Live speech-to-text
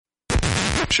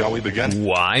Shall we begin?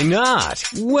 Why not?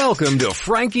 Welcome to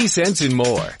Frankie Sense and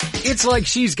More. It's like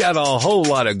she's got a whole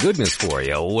lot of goodness for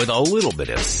you with a little bit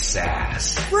of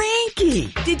sass.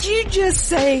 Frankie, did you just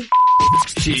say...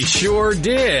 She sure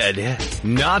did.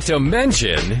 Not to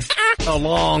mention,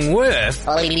 along with...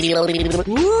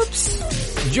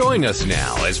 Whoops. Join us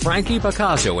now as Frankie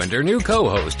Picasso and her new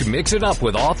co-host mix it up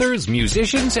with authors,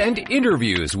 musicians, and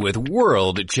interviews with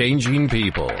world-changing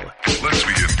people. Let's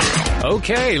begin, pal.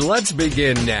 Okay, let's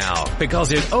begin now,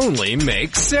 because it only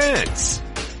makes sense.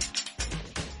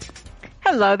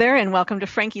 Hello there, and welcome to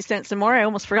Frankie Sense and More. I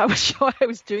almost forgot what show I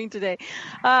was doing today.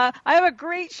 I have a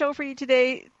great show for you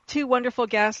today. Two wonderful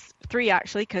guests, three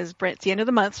actually, because Brent's the end of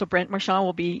the month, so Brent Marchand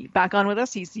will be back on with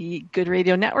us. He's the Good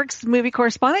Radio Network's movie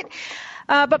correspondent.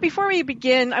 But before we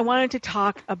begin, I wanted to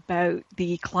talk about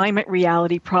the Climate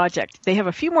Reality Project. They have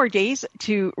a few more days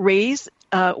to raise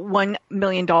 $1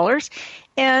 million.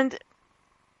 And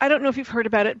I don't know if you've heard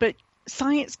about it, but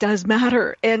science does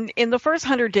matter. And in the first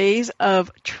 100 days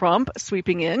of Trump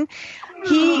sweeping in,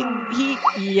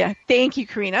 yeah, thank you,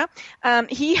 Karina.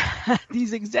 He had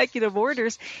these executive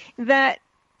orders that,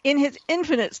 in his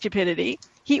infinite stupidity,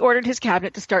 he ordered his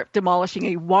cabinet to start demolishing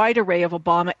a wide array of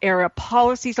Obama-era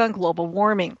policies on global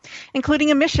warming, including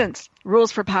emissions,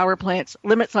 rules for power plants,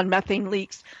 limits on methane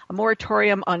leaks, a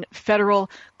moratorium on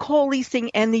federal coal leasing,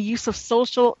 and the use of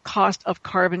social cost of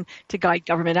carbon to guide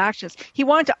government actions. He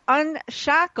wanted to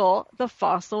unshackle the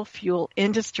fossil fuel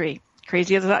industry.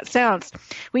 Crazy as that sounds.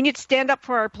 We need to stand up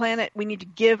for our planet. We need to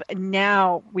give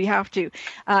now. We have to.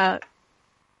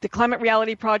 The Climate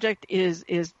Reality Project is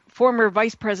former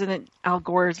Vice President Al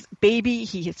Gore's baby.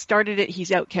 He had started it.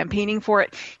 He's out campaigning for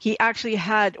it. He actually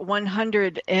had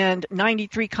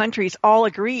 193 countries all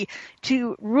agree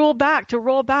to roll back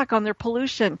on their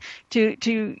pollution,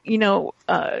 to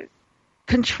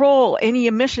control any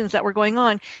emissions that were going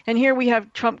on. And here we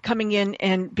have Trump coming in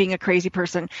and being a crazy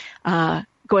person,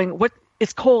 going, what?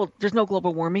 It's cold. There's no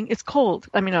global warming. It's cold.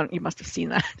 I mean, you must have seen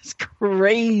that. It's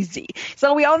crazy.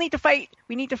 So we all need to fight.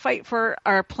 We need to fight for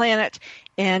our planet.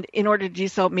 And in order to do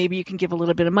so, maybe you can give a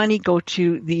little bit of money. Go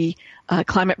to the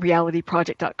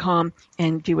climaterealityproject.com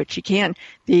and do what you can.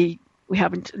 We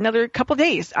have another couple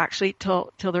days, actually,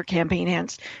 till their campaign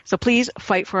ends. So please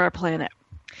fight for our planet.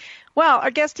 Well,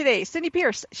 our guest today, Cindy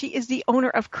Pierce. She is the owner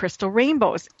of Crystal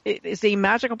Rainbows. It is a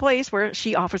magical place where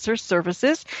she offers her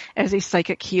services as a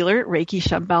psychic healer, Reiki,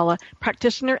 Shambhala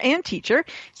practitioner, and teacher.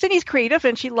 Cindy's creative,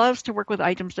 and she loves to work with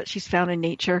items that she's found in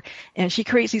nature. And she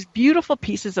creates these beautiful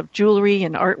pieces of jewelry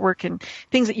and artwork and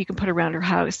things that you can put around her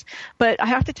house. But I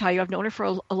have to tell you, I've known her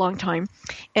for a long time,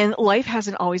 and life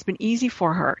hasn't always been easy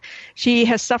for her. She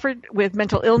has suffered with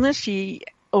mental illness. She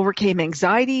overcame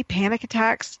anxiety, panic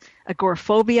attacks,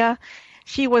 agoraphobia.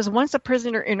 She was once a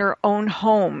prisoner in her own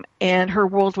home, and her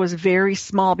world was very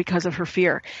small because of her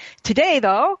fear. Today,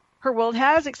 though, her world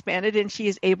has expanded, and she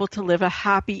is able to live a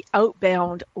happy,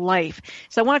 outbound life.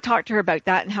 So I want to talk to her about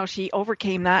that and how she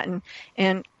overcame that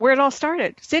and where it all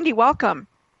started. Cindy, welcome.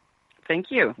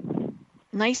 Thank you.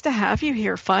 Nice to have you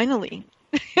here, finally.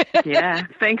 Yeah,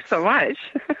 thanks so much.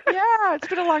 Yeah, it's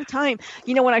been a long time.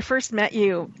 You know, when I first met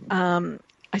you,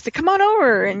 I said, come on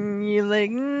over. And you're like,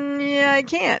 yeah, I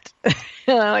can't. And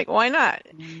I'm like, why not?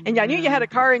 And I knew you had a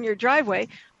car in your driveway,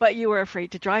 but you were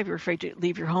afraid to drive. You were afraid to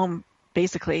leave your home,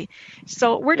 basically.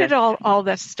 So where did all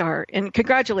this start? And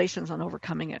congratulations on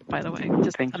overcoming it, by the way.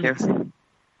 Just Thank amazing. you.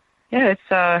 Yeah, it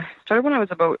started when I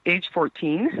was about age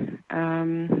 14.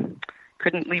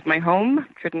 Couldn't leave my home,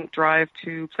 couldn't drive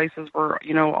to places where,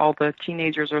 all the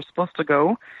teenagers are supposed to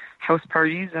go, house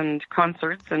parties and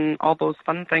concerts and all those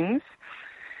fun things.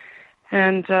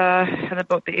 And at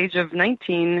about the age of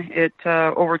 19, it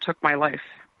overtook my life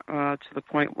to the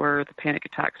point where the panic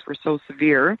attacks were so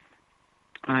severe.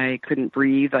 I couldn't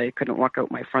breathe. I couldn't walk out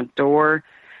my front door.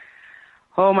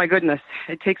 Oh, my goodness.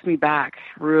 It takes me back,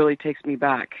 really takes me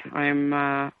back. I'm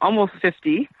almost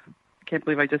 50. I can't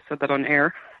believe I just said that on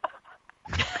air.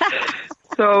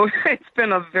 So it's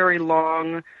been a very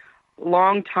long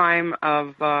time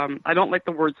of, I don't like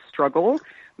the word struggle,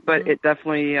 but it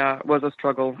definitely was a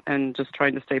struggle, and just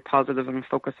trying to stay positive and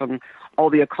focus on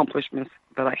all the accomplishments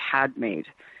that I had made.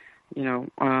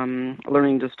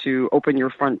 Learning just to open your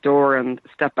front door and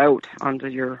step out onto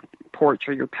your porch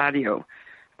or your patio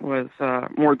was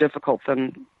more difficult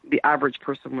than the average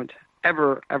person would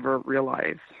ever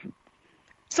realize.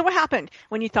 So what happened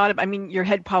when you thought your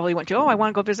head probably went to, I want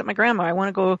to go visit my grandma. I want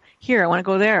to go here. I want to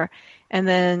go there. And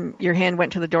then your hand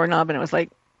went to the doorknob and it was like,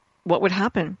 what would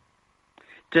happen?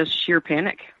 Just sheer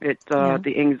panic.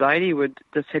 The anxiety would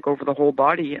just take over the whole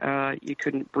body. You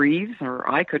couldn't breathe, or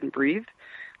I couldn't breathe.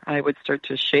 I would start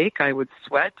to shake. I would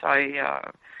sweat.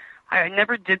 I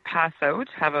never did pass out,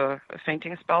 have a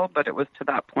fainting spell, but it was to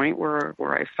that point where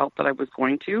I felt that I was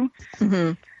going to.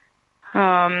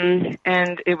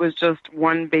 And it was just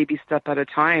one baby step at a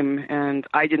time. And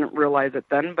I didn't realize it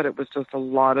then, but it was just a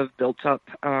lot of built up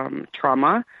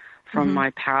trauma from my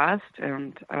past.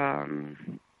 And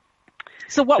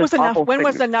so what was enough? When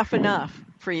things. was enough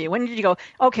for you? When did you go,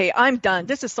 okay, I'm done.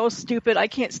 This is so stupid. I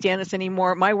can't stand this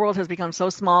anymore. My world has become so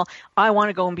small. I want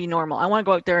to go and be normal. I want to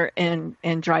go out there and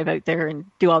drive out there and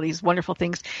do all these wonderful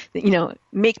things that, you know,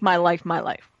 make my life my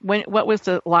life. What was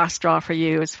the last straw for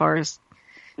you as far as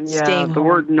staying the home?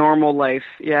 word normal life.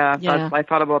 I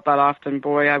thought about that often.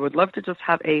 Boy, I would love to just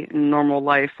have a normal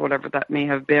life, whatever that may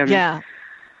have been. Yeah.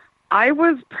 I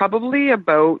was probably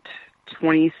about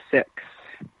 26.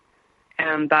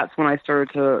 And that's when I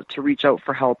started to reach out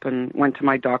for help and went to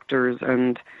my doctors,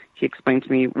 and he explained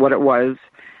to me what it was.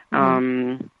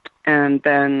 And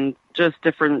then just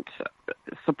different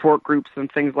support groups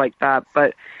and things like that.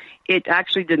 But it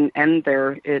actually didn't end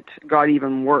there. It got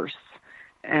even worse.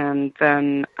 And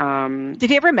then... did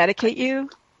he ever medicate you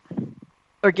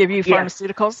or give you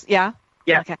pharmaceuticals? Yeah.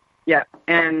 Yeah. Okay. Yeah.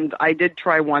 And I did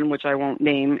try one, which I won't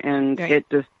name, and it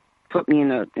just put me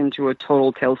into a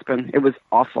total tailspin. It was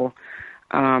awful.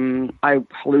 I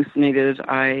hallucinated.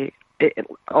 My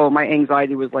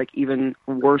anxiety was like even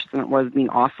worse than it was being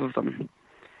off of them.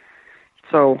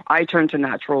 So I turned to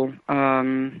natural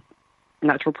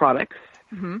products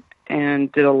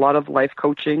and did a lot of life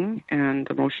coaching and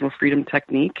emotional freedom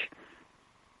technique.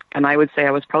 And I would say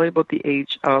I was probably about the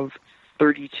age of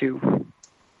 32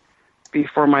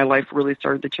 before my life really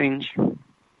started to change.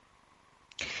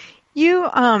 You,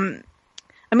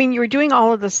 you were doing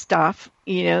all of this stuff,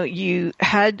 you know, you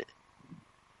had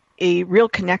a real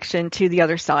connection to the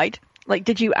other side. Like,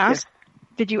 did you ask,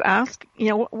 you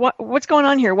know, what's going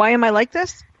on here? Why am I like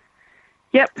this?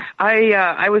 Yep.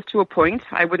 I was to a point.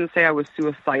 I wouldn't say I was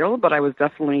suicidal, but I was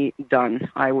definitely done.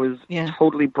 I was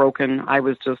totally broken. I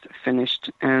was just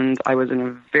finished, and I was in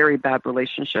a very bad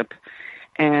relationship.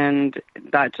 And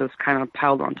that just kind of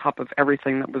piled on top of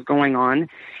everything that was going on.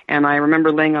 And I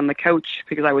remember laying on the couch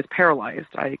because I was paralyzed.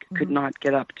 I could not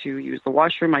get up to use the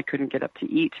washroom. I couldn't get up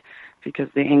to eat because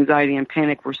the anxiety and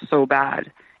panic were so bad.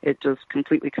 It just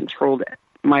completely controlled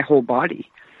my whole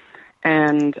body.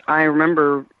 And I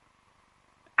remember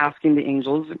asking the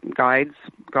angels, guides,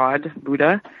 God,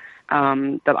 Buddha,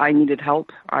 that I needed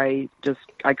help. I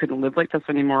couldn't live like this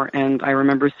anymore. And I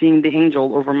remember seeing the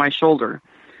angel over my shoulder.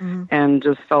 And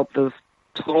just felt this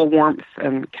total warmth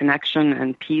and connection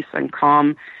and peace and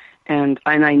calm. And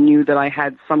I knew that I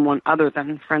had someone other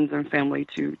than friends and family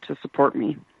to support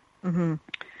me.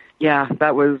 Yeah,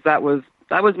 that was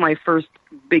my first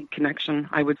big connection,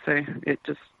 I would say. It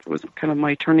just was kind of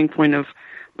my turning point of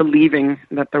believing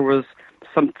that there was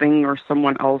something or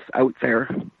someone else out there.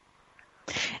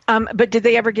 But did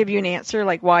they ever give you an answer?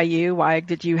 Like, why you? Why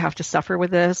did you have to suffer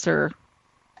with this? Or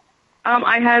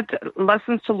I had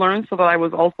lessons to learn so that I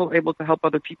was also able to help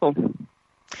other people.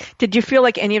 Did you feel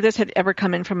like any of this had ever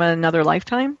come in from another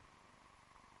lifetime?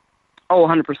 Oh,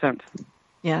 100%.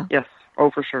 Yeah. Yes. Oh,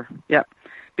 for sure. Yeah.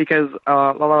 Because a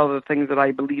lot of the things that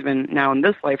I believe in now in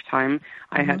this lifetime,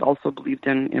 I had also believed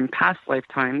in past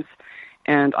lifetimes,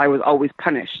 and I was always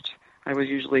punished. I was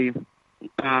usually,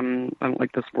 I don't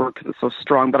like this word because it's so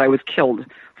strong, but I was killed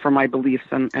for my beliefs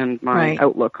and my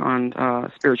outlook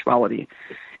on spirituality.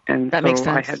 And that makes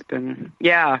sense. I had been,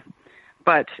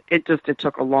 but it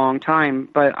took a long time.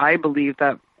 But I believe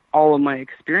that all of my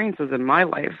experiences in my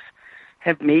life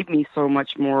have made me so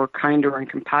much more kinder and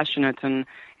compassionate, and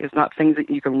it's not things that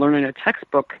you can learn in a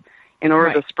textbook in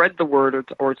order to spread the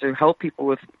word or to help people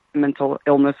with mental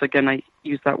illness. Again, I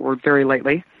use that word very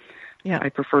lightly. Yeah. I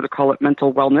prefer to call it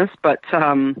mental wellness, but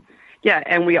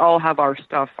and we all have our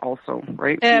stuff also,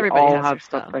 right? Everybody we all has have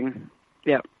stuff. something.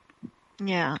 Yeah.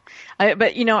 Yeah.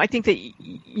 But, I think that,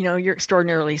 you're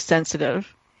extraordinarily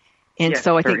sensitive. And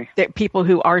so I think that people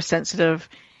who are sensitive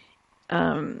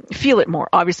feel it more.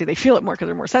 Obviously, they feel it more because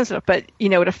they're more sensitive, but,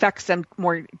 it affects them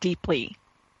more deeply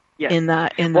in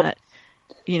that,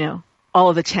 all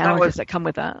of the challenges that come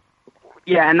with that.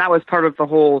 Yeah, and that was part of the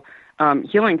whole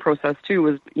healing process, too,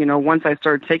 was, once I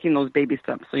started taking those baby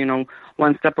steps, so,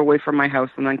 1 step away from my house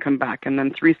and then come back, and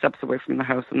then 3 steps away from the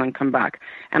house and then come back,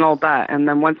 and all that. And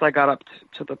then once I got up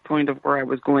to the point of where I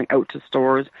was going out to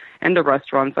stores and to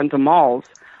restaurants and to malls,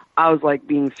 I was like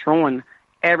being thrown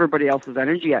everybody else's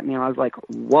energy at me. And I was like,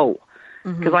 whoa,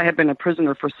 because I had been a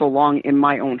prisoner for so long in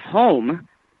my own home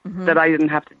that I didn't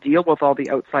have to deal with all the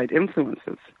outside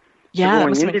influences. Yeah, so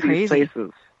going into these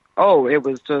places. Oh, it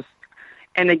was just,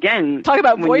 And again, talk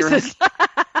about when voices.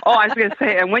 Oh, I was going to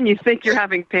say, and when you think you're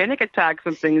having panic attacks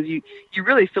and things, you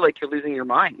really feel like you're losing your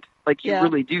mind. Like you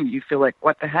really do. You feel like,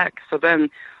 what the heck? So then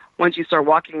once you start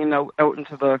walking out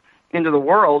into the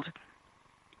world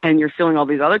and you're feeling all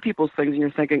these other people's things and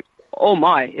you're thinking, oh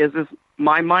my, is this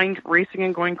my mind racing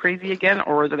and going crazy again,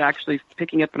 or is it actually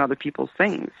picking up on other people's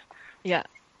things? Yeah.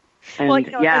 And, well,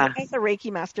 as a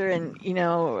Reiki master and,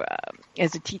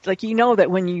 as a teacher, like, that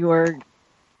when you are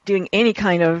doing any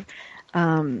kind of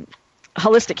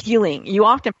holistic healing, you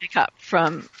often pick up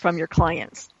from your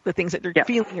clients the things that they're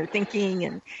feeling or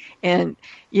thinking, and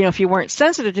if you weren't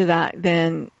sensitive to that,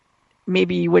 then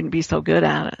maybe you wouldn't be so good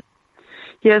at it.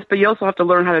 Yes, but you also have to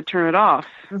learn how to turn it off,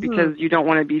 because you don't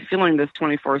want to be feeling this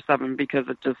 24/7, because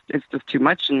it's just too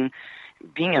much. And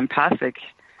being empathic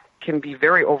can be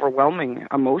very overwhelming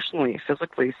emotionally,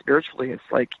 physically, spiritually. It's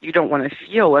like you don't want to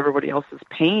feel everybody else's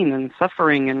pain and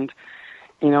suffering, and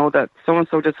that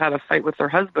so-and-so just had a fight with their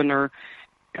husband, or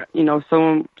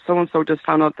so-and-so just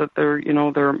found out that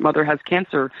their mother has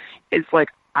cancer. It's like,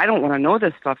 I don't want to know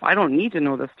this stuff. I don't need to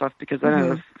know this stuff, because then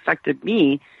it affected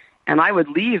me. And I would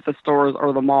leave the stores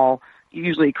or the mall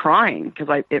usually crying,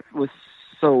 because it was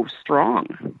so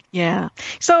strong. Yeah.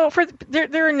 So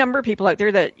there are a number of people out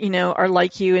there that, are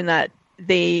like you in that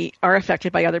they are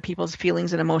affected by other people's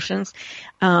feelings and emotions,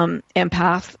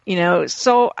 empath,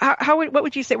 so what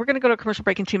would you say? We're going to go to a commercial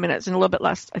break in 2 minutes, and a little bit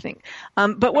less, I think.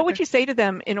 But what would you say to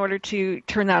them in order to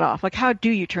turn that off? Like, how do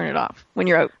you turn it off when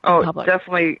you're out in public?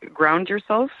 Definitely ground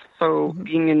yourself. So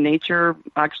being in nature,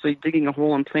 actually digging a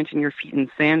hole and planting your feet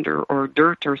in sand or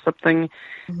dirt or something,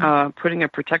 putting a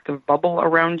protective bubble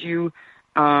around you,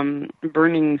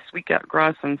 burning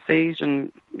sweetgrass and sage,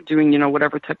 and doing,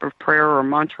 whatever type of prayer or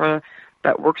mantra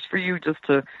that works for you, just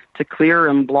to clear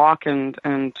and block and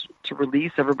to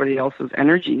release everybody else's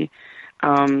energy.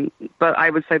 But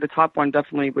I would say the top one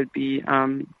definitely would be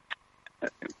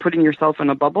putting yourself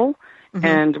in a bubble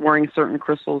and wearing certain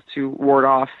crystals to ward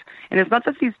off. And it's not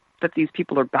that these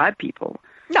people are bad people.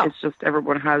 No. It's just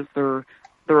everyone has their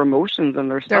emotions and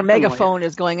their stuff. Their megaphone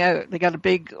is going out. They got a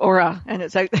big aura, and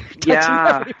it's out there touching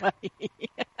everybody.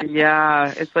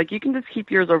 Yeah. It's like, you can just keep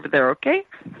yours over there, okay?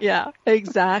 Yeah,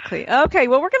 exactly. Okay,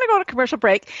 well, we're going to go to commercial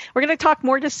break. We're going to talk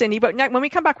more to Cindy, but when we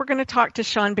come back, we're going to talk to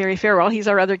Sean Barry Farrell. He's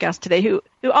our other guest today, who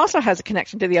also has a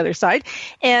connection to the other side.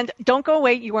 And don't go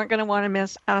away. You aren't going to want to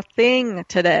miss a thing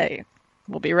today.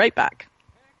 We'll be right back.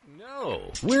 No,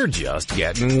 we're just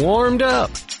getting warmed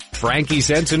up. Frankie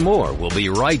Sense and More will be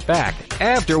right back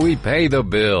after we pay the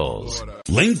bills.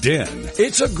 LinkedIn.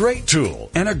 It's a great tool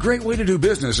and a great way to do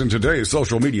business in today's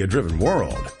social media driven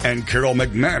world. And Carol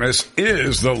McManus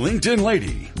is the LinkedIn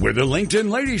Lady with the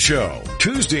LinkedIn Lady Show.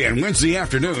 Tuesday and Wednesday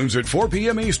afternoons at 4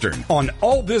 p.m. Eastern on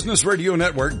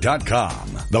allbusinessradionetwork.com.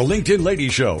 The LinkedIn Lady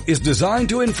Show is designed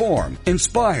to inform,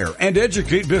 inspire, and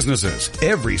educate businesses.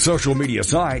 Every social media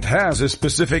site has a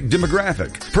specific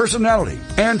demographic, personality,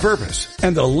 and purpose.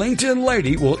 And the LinkedIn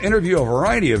Lady will interview a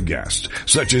variety of guests,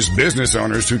 such as business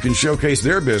owners who can showcase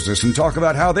their business and talk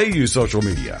about how they use social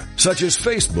media, such as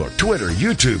Facebook, Twitter,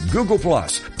 YouTube, Google+,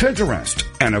 Pinterest,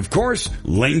 and of course,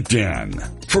 LinkedIn.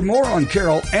 For more on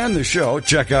Carol and the show,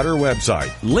 check out her website,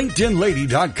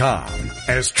 LinkedInLady.com.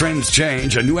 As trends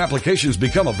change and new applications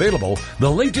become available, the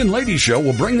LinkedIn Lady Show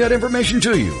will bring that information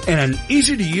to you in an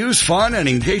easy-to-use, fun, and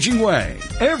engaging way.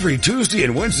 Every Tuesday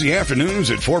and Wednesday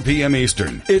afternoons at 4 p.m.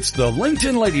 Eastern, it's the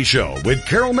LinkedIn Lady Show with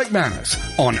Carol McManus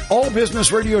on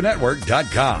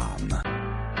allbusinessradionetwork.com.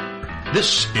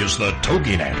 This is the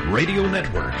TogiNet Radio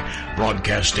Network,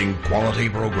 broadcasting quality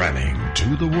programming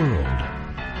to the world.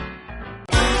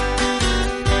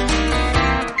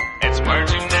 It's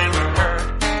Marching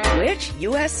Neighborhood. Which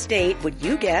U.S. state would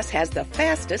you guess has the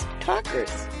fastest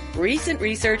talkers? Recent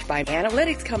research by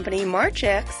analytics company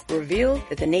Marchex revealed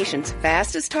that the nation's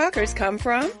fastest talkers come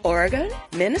from Oregon,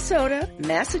 Minnesota,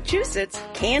 Massachusetts,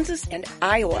 Kansas, and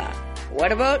Iowa.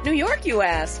 What about New York, you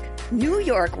ask? New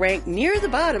York ranked near the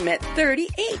bottom at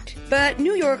 38. But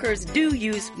New Yorkers do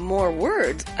use more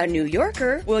words. A New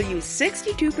Yorker will use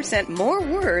 62% more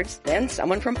words than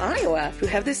someone from Iowa who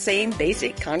have the same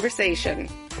basic conversation.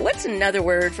 What's another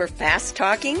word for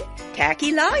fast-talking?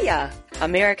 Tachylaya.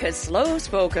 America's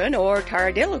slow-spoken or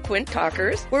tardiloquent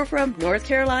talkers were from North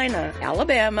Carolina,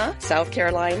 Alabama, South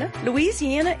Carolina,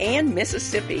 Louisiana, and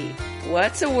Mississippi.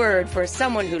 What's a word for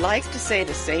someone who likes to say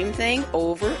the same thing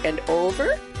over and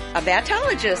over? A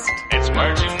batologist. It's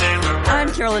Marching Neighborhood. I'm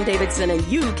Carolyn Davidson, and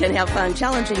you can have fun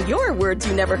challenging your words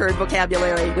you never heard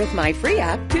vocabulary with my free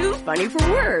app, Too Funny for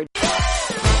Words.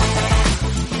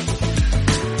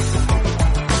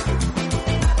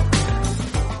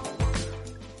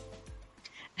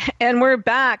 And we're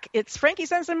back. It's Frankie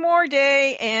Sense and More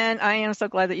Day, and I am so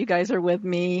glad that you guys are with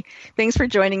me. Thanks for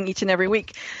joining each and every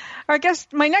week.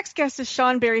 My next guest is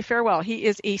Sean Barry Farewell. He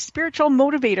is a spiritual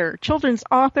motivator, children's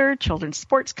author, children's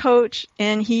sports coach,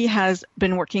 and he has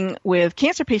been working with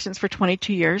cancer patients for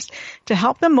 22 years to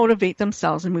help them motivate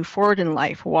themselves and move forward in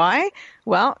life. Why?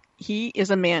 Well, he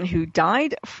is a man who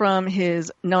died from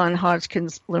his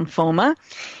non-Hodgkin's lymphoma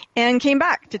and came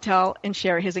back to tell and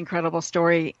share his incredible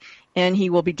story. And he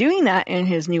will be doing that in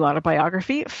his new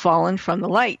autobiography, Fallen from the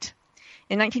Light.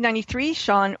 In 1993,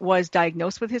 Sean was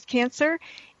diagnosed with his cancer,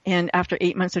 and after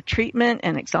 8 months of treatment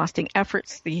and exhausting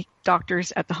efforts, the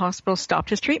doctors at the hospital stopped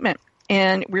his treatment.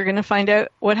 And we're going to find out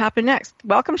what happened next.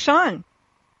 Welcome, Sean.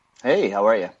 Hey, how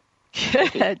are you?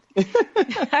 Good.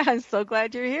 I'm so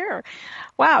glad you're here.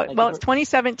 Wow. Well, it's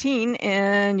 2017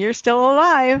 and you're still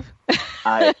alive.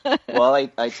 I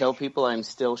tell people I'm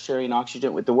still sharing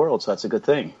oxygen with the world, so that's a good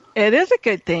thing. It is a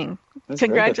good thing. That's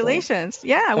Congratulations. Good thing.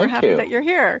 Yeah, we're happy that you're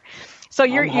here. So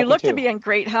you look to be in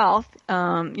great health.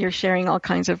 You're sharing all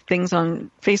kinds of things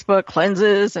on Facebook,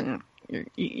 cleanses, and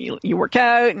you work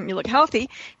out and you look healthy.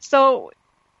 So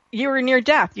you were near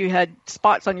death. You had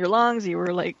spots on your lungs. You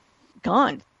were like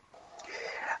gone.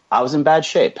 I was in bad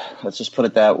shape. Let's just put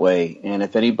it that way. And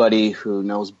if anybody who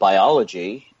knows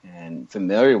biology and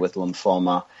familiar with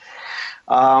lymphoma,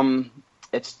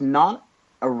 it's not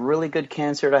a really good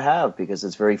cancer to have because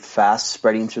it's very fast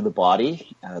spreading through the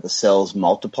body. The cells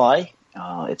multiply.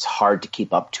 It's hard to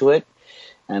keep up to it.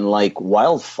 And like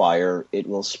wildfire, it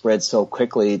will spread so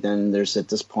quickly, then there's at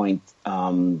this point,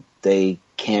 they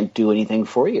can't do anything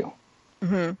for you.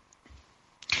 Mm-hmm.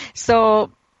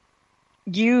 So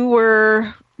you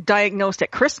were diagnosed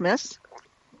at Christmas.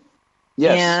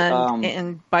 Yes.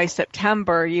 And by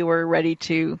September, you were ready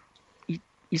to,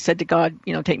 you said to God,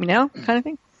 take me now kind of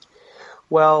thing?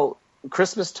 Well,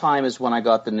 Christmas time is when I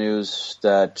got the news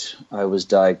that I was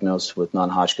diagnosed with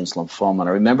non-Hodgkin's lymphoma. And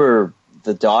I remember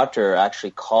the doctor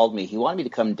actually called me. He wanted me to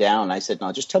come down. I said,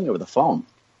 no, just tell me over the phone.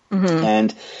 Mm-hmm.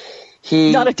 And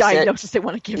he not a diagnosis they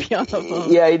want to give you on the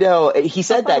phone. Yeah, I know. He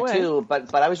said that too,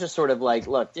 but I was just sort of like,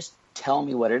 look, just tell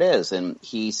me what it is. And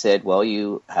he said, well,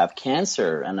 you have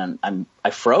cancer. And then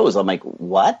I froze. I'm like,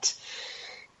 what?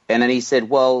 And then he said,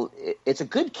 well, it's a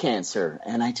good cancer.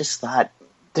 And I just thought,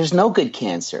 there's no good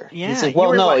cancer. Yeah. He said,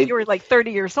 well, you were like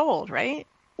 30 years old, right?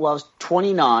 Well, I was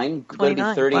 29, going to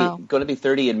be 30, wow. Going to be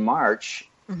 30 in March.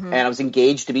 Mm-hmm. And I was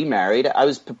engaged to be married. I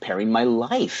was preparing my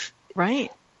life.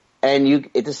 Right. And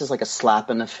this is like a slap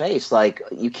in the face. Like,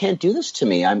 you can't do this to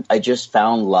me. I just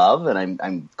found love, and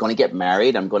I'm going to get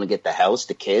married. I'm going to get the house,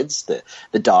 the kids,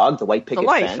 the dog, the white picket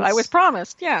fence. The life I was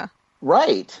promised, yeah.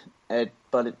 Right.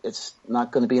 But it's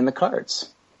not going to be in the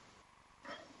cards.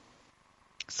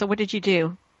 So what did you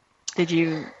do? Did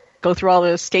you go through all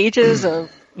those stages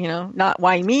of, not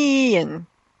why me and...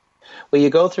 Well, you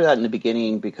go through that in the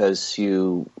beginning because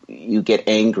you get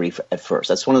angry at first.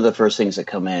 That's one of the first things that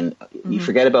come in. Mm-hmm. You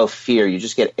forget about fear. You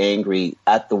just get angry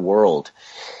at the world.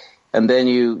 And then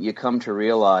you come to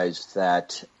realize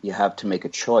that you have to make a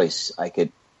choice. I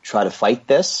could try to fight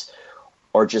this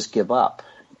or just give up.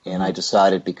 And I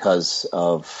decided, because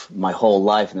of my whole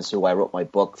life, and this is why I wrote my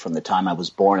book, from the time I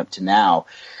was born up to now,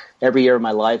 every year of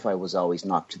my life I was always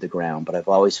knocked to the ground, but I've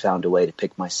always found a way to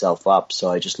pick myself up.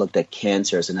 So I just looked at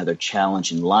cancer as another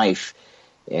challenge in life,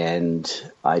 and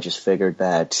I just figured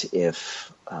that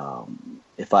if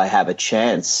I have a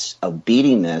chance of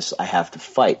beating this, I have to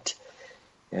fight.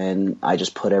 And I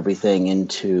just put everything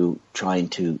into trying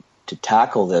to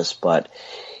tackle this, but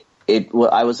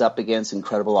I was up against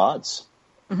incredible odds.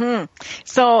 Mm-hmm.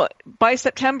 So by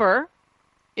September,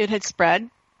 it had spread,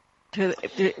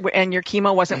 and your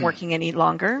chemo wasn't working any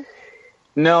longer?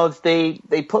 No, they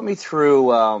put me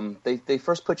through, they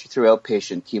first put you through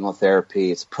outpatient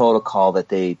chemotherapy. It's a protocol that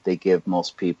they give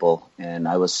most people, and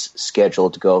I was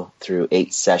scheduled to go through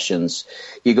 8 sessions.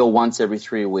 You go once every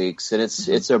 3 weeks, and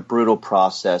it's a brutal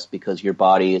process because your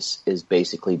body is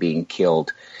basically being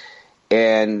killed.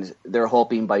 And they're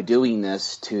hoping by doing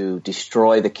this to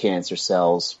destroy the cancer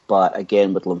cells. But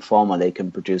again, with lymphoma, they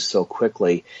can produce so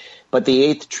quickly. But the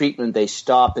 8th treatment, they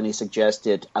stopped and they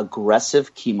suggested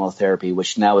aggressive chemotherapy,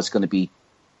 which now is going to be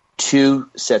 2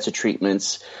 sets of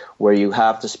treatments where you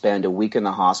have to spend a week in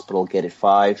the hospital, get it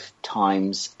 5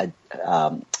 times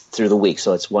through the week.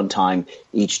 So it's 1 time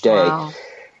each day. Wow.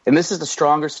 And this is the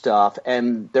stronger stuff,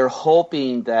 and they're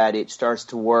hoping that it starts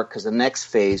to work because the next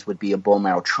phase would be a bone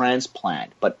marrow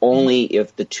transplant, but only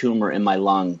if the tumor in my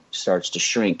lung starts to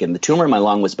shrink. And the tumor in my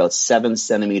lung was about 7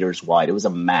 centimeters wide. It was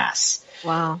a mass.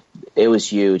 Wow. It was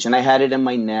huge. And I had it in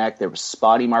my neck. There were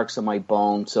spotty marks on my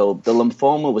bone. So the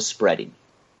lymphoma was spreading.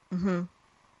 Mm-hmm.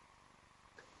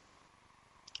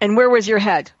 And where was your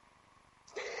head?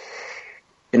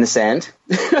 In the sand.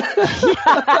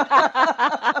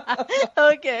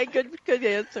 Okay, good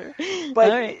answer. But,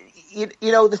 all right.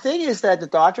 The thing is that the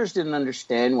doctors didn't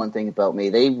understand one thing about me.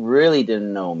 They really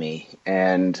didn't know me,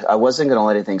 and I wasn't going to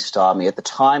let anything stop me. At the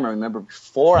time, I remember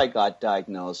before I got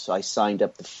diagnosed, I signed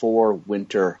up to 4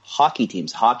 winter hockey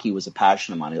teams. Hockey was a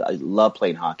passion of mine. I love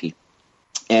playing hockey.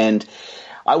 And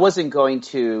I wasn't going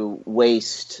to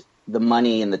waste the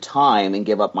money and the time and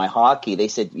give up my hockey. They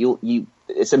said,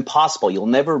 it's impossible. You'll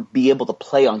never be able to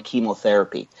play on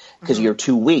chemotherapy because you're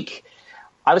too weak.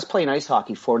 I was playing ice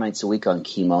hockey 4 nights a week on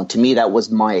chemo. And to me, that was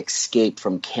my escape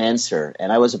from cancer.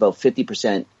 And I was about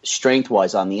 50%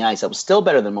 strength-wise on the ice. I was still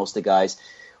better than most of the guys.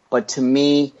 But to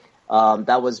me,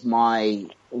 that was my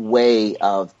way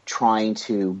of trying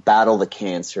to battle the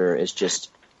cancer, is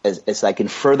just as I can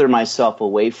further myself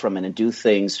away from it and do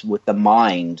things with the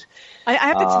mind. I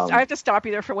have to stop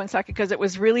you there for 1 second, because it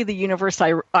was really the universe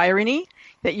irony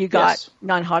that you got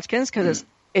non-Hodgkin's, because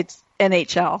it's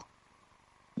NHL.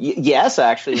 Yes,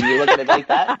 actually, when you look at it like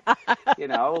that, but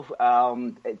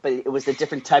it was a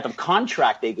different type of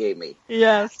contract they gave me.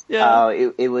 Yes, yeah.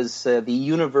 It was the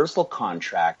universal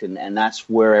contract, and that's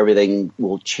where everything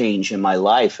will change in my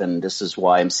life. And this is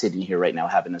why I'm sitting here right now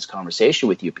having this conversation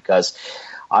with you, because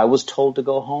I was told to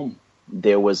go home.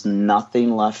 There was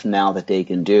nothing left now that they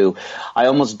can do. I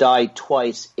almost died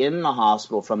twice in the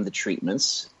hospital from the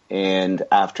treatments. And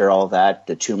after all that,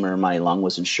 the tumor in my lung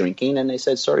wasn't shrinking. And they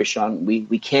said, sorry, Sean,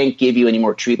 we can't give you any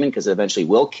more treatment because it eventually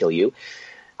will kill you.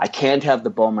 I can't have the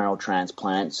bone marrow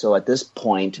transplant. So at this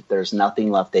point, there's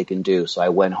nothing left they can do. So I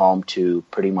went home to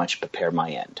pretty much prepare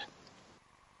my end.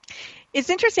 It's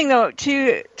interesting, though,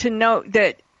 to note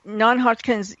that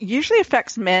non-Hodgkin's usually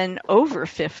affects men over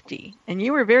 50. And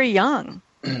you were very young.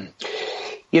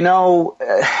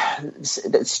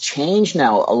 It's changed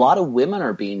now. A lot of women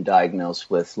are being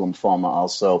diagnosed with lymphoma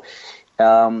also.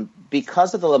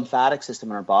 Because of the lymphatic system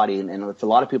in our body, and if a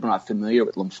lot of people are not familiar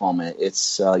with lymphoma,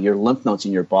 it's your lymph nodes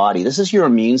in your body. This is your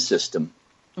immune system.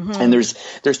 Mm-hmm. And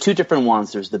there's 2 different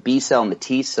ones. There's the B cell and the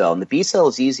T cell. And the B cell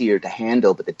is easier to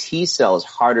handle, but the T cell is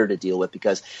harder to deal with,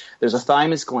 because there's a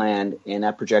thymus gland, and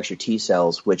that projects your T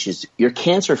cells, which is your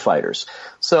cancer fighters.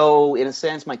 So in a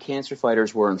sense, my cancer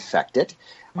fighters were infected.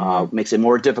 Makes it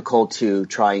more difficult to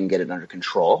try and get it under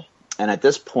control. And at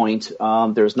this point,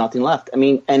 there's nothing left. I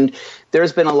mean, and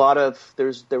there's been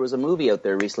there was a movie out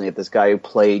there recently of this guy who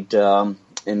played in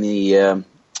the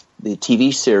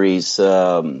TV series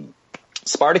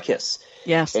Spartacus.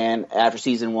 Yes. And after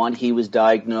season 1, he was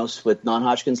diagnosed with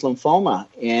non-Hodgkin's lymphoma,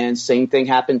 and same thing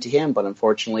happened to him, but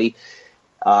unfortunately,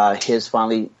 his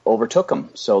finally overtook him.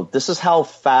 So this is how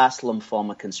fast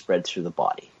lymphoma can spread through the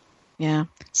body. Yeah.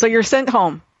 So you're sent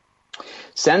home.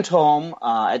 Sent home.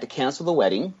 I had to cancel the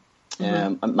wedding.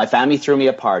 My family threw me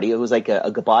a party. It was like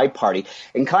a goodbye party.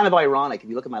 And kind of ironic, if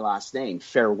you look at my last name,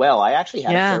 Farewell. I actually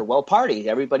had a farewell party.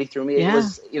 Everybody threw me. It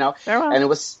was, farewell. And it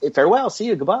was farewell, see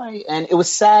you, goodbye. And it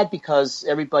was sad because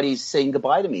everybody's saying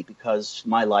goodbye to me, because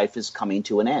my life is coming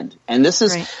to an end. And this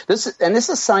is this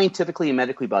is scientifically and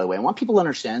medically, by the way. I want people to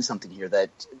understand something here, that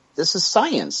this is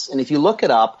science. And if you look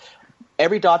it up,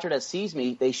 every doctor that sees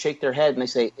me, they shake their head and they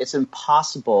say, it's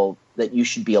impossible that you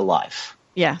should be alive.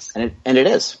 Yes. And it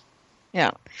is.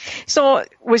 Yeah. So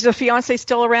was the fiance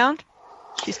still around?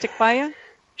 She stick by you?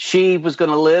 She was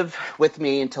going to live with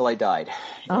me until I died.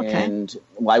 Okay. And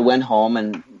I went home,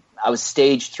 and I was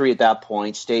stage 3 at that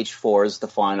point. Stage 4 is the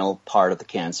final part of the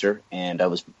cancer. And I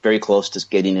was very close to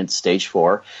getting into stage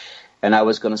 4. And I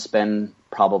was going to spend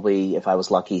probably, if I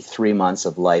was lucky, 3 months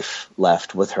of life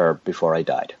left with her before I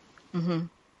died. Mm-hmm.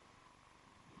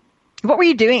 What were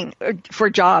you doing for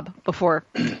a job before?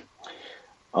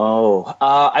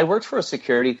 I worked for a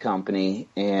security company,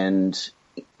 and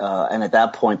at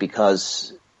that point,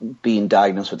 because being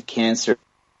diagnosed with cancer,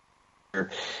 that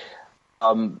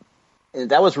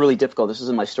was really difficult. This is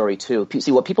in my story too.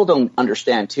 See, what people don't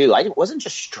understand too, I wasn't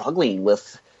just struggling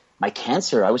with my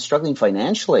cancer. I was struggling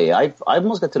financially. I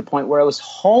almost got to the point where I was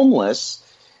homeless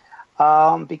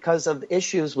because of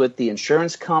issues with the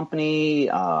insurance company.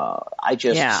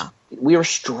 We were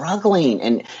struggling,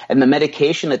 and the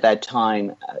medication at that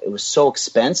time, it was so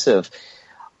expensive.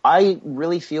 I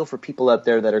really feel for people out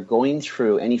there that are going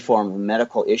through any form of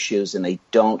medical issues and they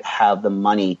don't have the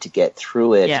money to get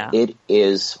through it. Yeah. It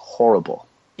is horrible.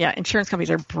 Yeah, insurance companies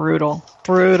are brutal.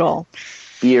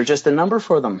 You're just a number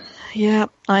for them. Yeah,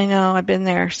 I know. I've been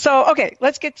there. So, okay,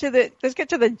 let's get to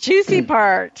the juicy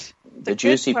part. The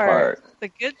juicy part. The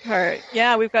good part.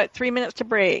 Yeah, we've got 3 minutes to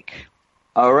break.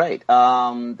 All right.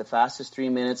 The fastest 3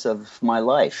 minutes of my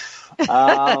life. It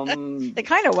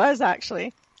kind of was,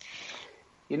 actually.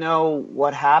 You know,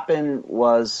 what happened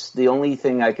was the only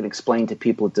thing I can explain to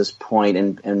people at this point,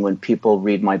 and when people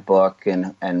read my book,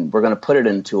 and we're going to put it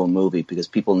into a movie because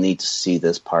people need to see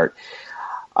this part.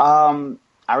 I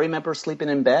remember sleeping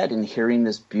in bed and hearing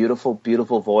this beautiful,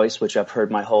 beautiful voice, which I've heard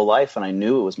my whole life, and I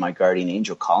knew it was my guardian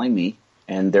angel calling me,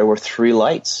 and there were 3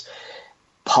 lights.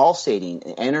 Pulsating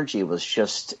energy was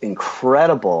just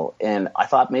incredible, and I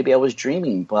thought maybe I was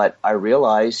dreaming, but I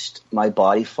realized my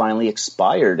body finally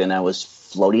expired and I was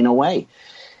floating away.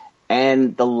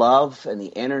 And the love and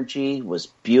the energy was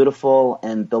beautiful,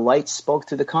 and the lights spoke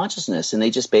through the consciousness, and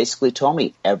they just basically told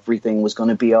me everything was going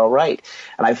to be all right.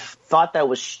 And I thought that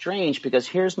was strange because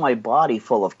here's my body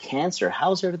full of cancer.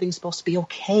 How's everything supposed to be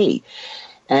okay?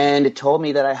 And it told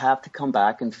me that I have to come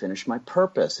back and finish my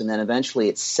purpose. And then eventually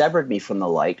it severed me from the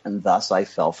light, and thus I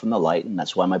fell from the light. And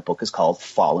that's why my book is called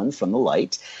Fallen from the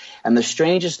Light. And the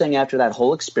strangest thing after that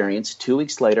whole experience, 2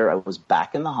 weeks later, I was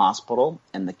back in the hospital,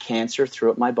 and the cancer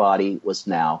throughout my body was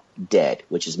now dead,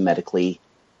 which is medically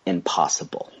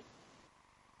impossible.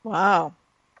 Wow.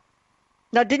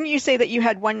 Now, didn't you say that you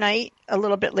had one night a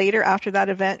little bit later after that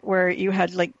event where you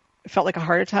had felt like a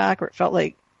heart attack, or it felt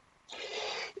like...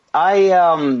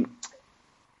 After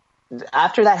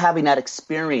that, having that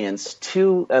experience,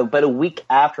 about a week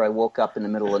after, I woke up in the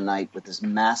middle of the night with this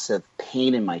massive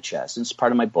pain in my chest. It's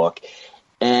part of my book,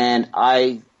 and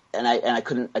I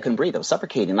couldn't breathe. I was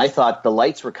suffocating. And I thought the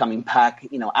lights were coming back.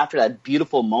 You know, after that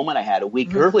beautiful moment I had a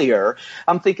week earlier,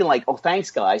 I'm thinking like, oh,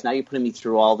 thanks, guys. Now you're putting me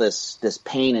through all this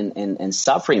pain and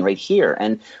suffering right here.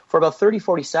 And for about 30,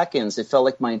 40 seconds, it felt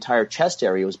like my entire chest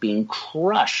area was being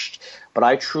crushed. But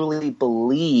I truly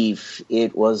believe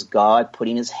it was God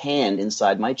putting his hand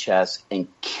inside my chest and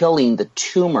killing the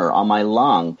tumor on my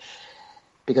lung,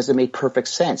 because it made perfect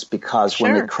sense. Because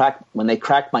when they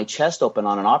cracked my chest open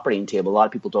on an operating table, a lot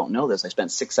of people don't know this. I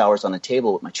spent 6 hours on the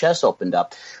table with my chest opened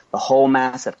up. The whole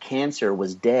mass of cancer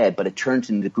was dead, but it turned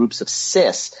into groups of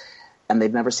cysts, and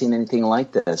they've never seen anything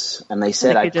like this. And they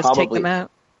said I could just take them out.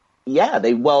 Yeah,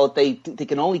 they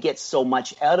can only get so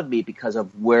much out of me because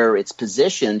of where it's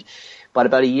positioned. But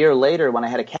about a year later, when I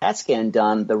had a CAT scan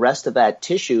done, the rest of that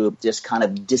tissue just kind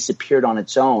of disappeared on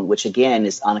its own, which again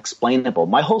is unexplainable.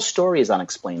 My whole story is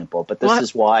unexplainable, but this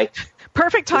is why.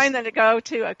 Perfect time then to go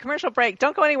to a commercial break.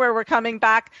 Don't go anywhere. We're coming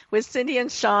back with Cindy and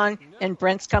Sean, and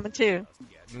Brent's coming too.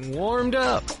 Getting warmed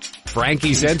up.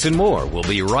 Frankie Sense and More will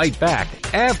be right back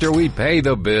after we pay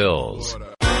the bills.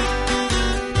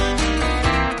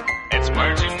 It's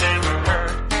words you never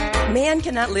heard. Man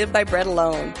cannot live by bread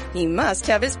alone. He must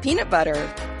have his peanut butter.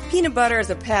 Peanut butter is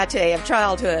a pate of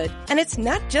childhood, and it's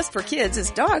not just for kids,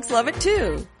 as dogs love it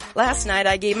too. Last night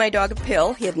I gave my dog a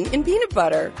pill hidden in peanut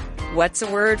butter. What's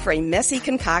a word for a messy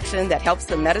concoction that helps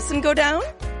the medicine go down?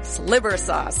 Sliver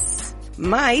sauce.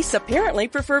 Mice apparently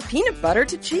prefer peanut butter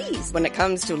to cheese when it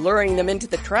comes to luring them into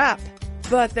the trap.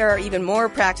 But there are even more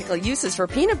practical uses for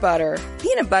peanut butter.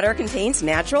 Peanut butter contains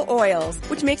natural oils,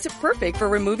 which makes it perfect for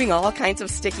removing all kinds of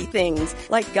sticky things,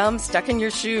 like gum stuck in your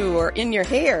shoe or in your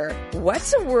hair.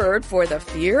 What's a word for the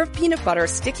fear of peanut butter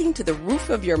sticking to the roof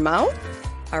of your mouth?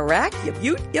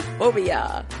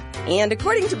 Arachnophobia. And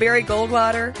according to Barry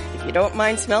Goldwater, if you don't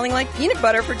mind smelling like peanut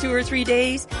butter for 2 or 3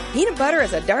 days, peanut butter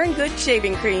is a darn good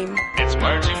shaving cream. It's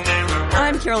words you never heard.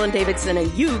 I'm Carolyn Davidson,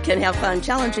 and you can have fun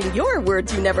challenging your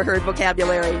words you never heard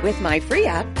vocabulary with my free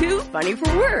app, Too Funny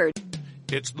for Words.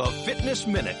 It's the Fitness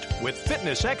Minute with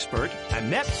fitness expert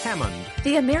Annette Hammond.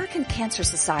 The American Cancer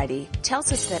Society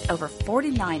tells us that over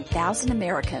 49,000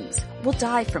 Americans will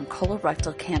die from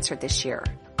colorectal cancer this year.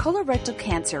 Colorectal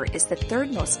cancer is the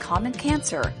 3rd most common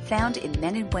cancer found in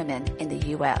men and women in the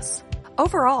U.S.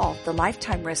 Overall, the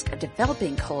lifetime risk of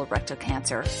developing colorectal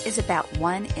cancer is about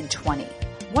 1 in 20.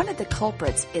 One of the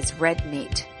culprits is red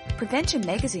meat. Prevention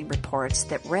Magazine reports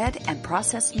that red and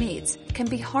processed meats can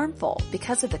be harmful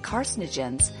because of the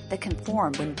carcinogens that can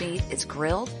form when meat is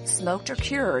grilled, smoked, or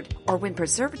cured, or when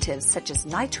preservatives such as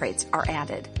nitrates are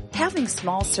added. Having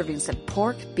small servings of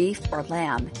pork, beef, or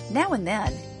lamb now and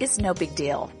then is no big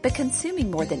deal, but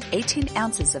consuming more than 18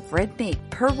 ounces of red meat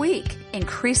per week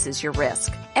increases your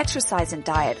risk. Exercise and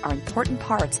diet are important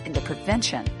parts in the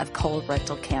prevention of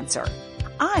colorectal cancer.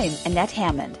 I'm Annette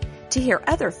Hammond. To hear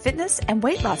other fitness and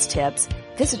weight loss tips,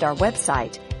 visit our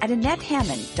website at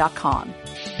AnnetteHammond.com.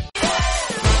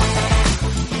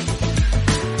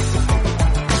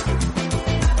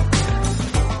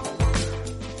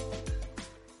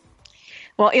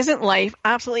 Well, isn't life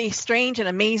absolutely strange and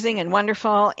amazing and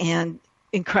wonderful and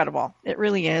incredible? It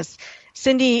really is.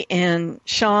 Cindy and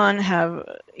Sean have,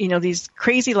 these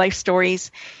crazy life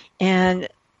stories, and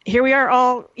here we are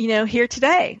all, here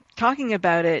today talking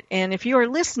about it. And if you are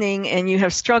listening and you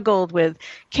have struggled with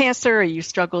cancer, or you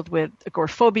struggled with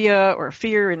agoraphobia or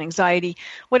fear and anxiety,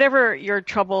 whatever your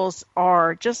troubles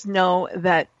are, just know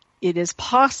that it is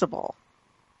possible.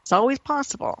 It's always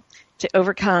possible to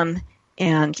overcome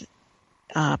and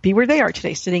be where they are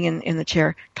today, sitting in the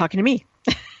chair talking to me.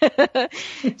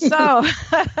 So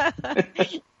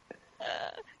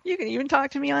you can even talk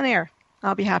to me on air.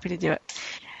 I'll be happy to do it.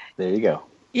 There you go.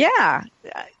 Yeah.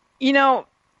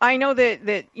 I know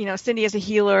that Cindy as a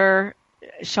healer,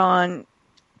 Sean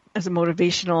as a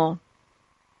motivational,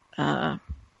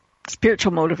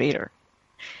 spiritual motivator.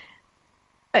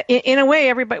 In a way,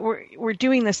 everybody, we're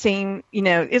doing the same,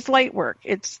 it's light work.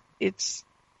 It's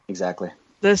exactly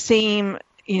the same,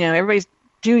 everybody's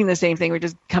doing the same thing. We're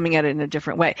just coming at it in a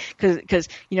different way. Cause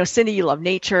Cindy, you love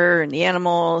nature and the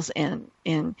animals and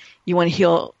you want to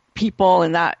heal people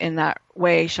in that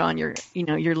way. Sean, you're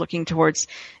looking towards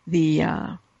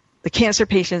the cancer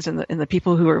patients and the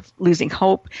people who are losing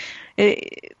hope.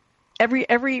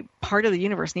 Every part of the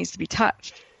universe needs to be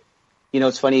touched.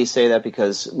 It's funny you say that,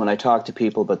 because when I talk to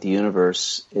people about the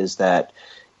universe, is that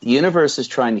the universe is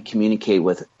trying to communicate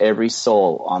with every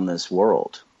soul on this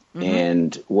world. Mm-hmm.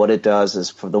 And what it does is,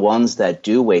 for the ones that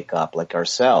do wake up, like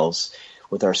ourselves,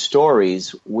 with our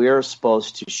stories, we're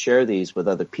supposed to share these with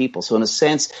other people. So in a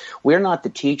sense, we're not the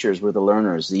teachers, we're the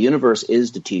learners. The universe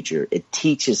is the teacher. It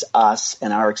teaches us,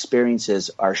 and our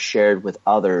experiences are shared with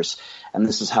others. And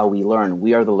this is how we learn.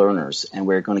 We are the learners, and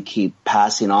we're going to keep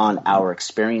passing on our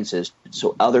experiences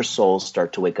so other souls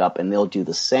start to wake up, and they'll do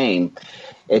the same.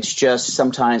 It's just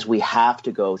sometimes we have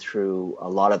to go through a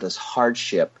lot of this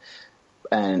hardship,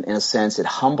 and in a sense it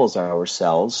humbles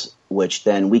ourselves, which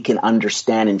then we can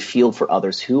understand and feel for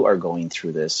others who are going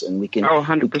through this, and we can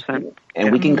 100%.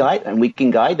 We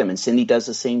can guide them. And Cindy does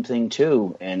the same thing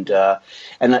too. And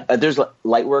there's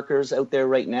light workers out there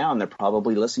right now, and they're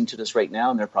probably listening to this right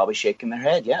now, and they're probably shaking their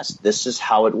head. Yes, this is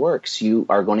how it works. You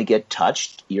are going to get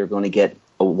touched, you're going to get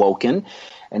awoken,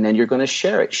 and then you're going to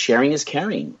share it. Sharing is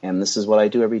caring, and this is what I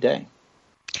do every day.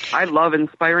 I love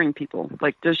inspiring people,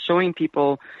 like just showing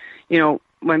people,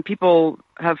 when people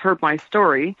have heard my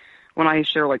story, when I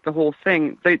share like the whole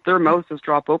thing, their mouths just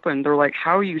drop open. They're like,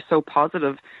 how are you so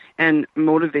positive and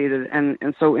motivated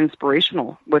and so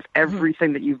inspirational with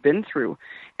everything that you've been through?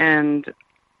 And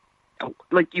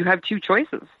like, you have two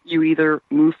choices. You either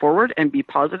move forward and be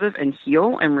positive and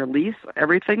heal and release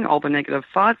everything, all the negative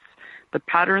thoughts, the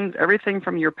patterns, everything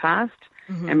from your past,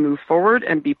 and move forward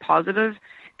and be positive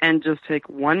and just take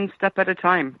one step at a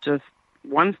time, just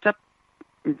one step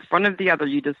in front of the other.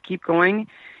 You just keep going.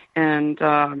 And,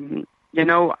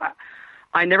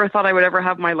 I never thought I would ever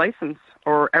have my license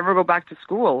or ever go back to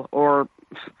school, or,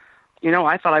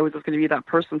 I thought I was just going to be that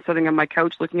person sitting on my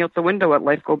couch looking out the window at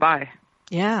life go by.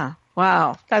 Yeah.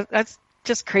 Wow. That's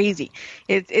just crazy.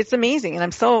 It's amazing. And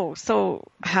I'm so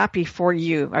happy for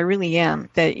you. I really am,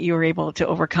 that you were able to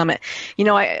overcome it.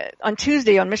 On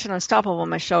Tuesday on Mission Unstoppable,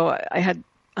 my show, I had,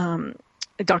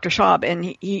 Dr. Schaub, and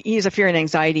he is a fear and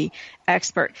anxiety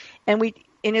expert. And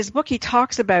in his book, he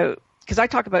talks about, because I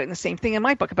talk about it in the same thing in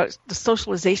my book, about the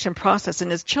socialization process.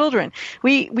 And as children,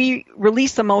 we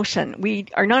release emotion. We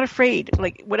are not afraid.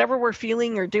 Like, whatever we're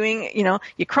feeling or doing,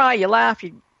 you cry, you laugh,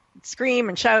 you scream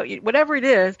and shout, whatever it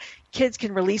is, kids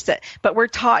can release it. But we're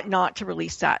taught not to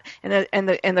release that. And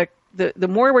the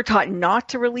more we're taught not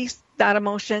to release that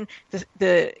emotion,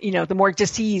 the more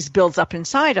disease builds up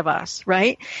inside of us,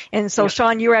 right? And so,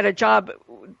 Sean, you were at a job,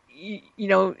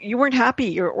 you weren't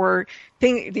happy, or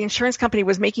the insurance company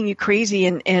was making you crazy.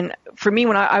 And for me,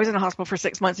 when I was in the hospital for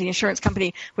 6 months, the insurance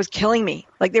company was killing me.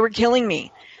 Like, they were killing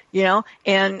me,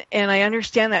 and I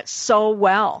understand that so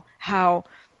well, how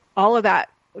all of that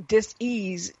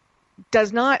dis-ease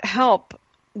does not help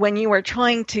when you are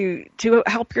trying to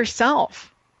help yourself.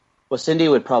 Well, Cindy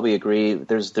would probably agree.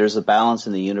 There's a balance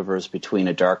in the universe between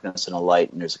a darkness and a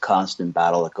light, and there's a constant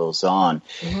battle that goes on.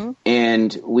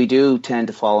 And we do tend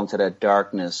to fall into that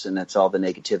darkness, and that's all the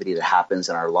negativity that happens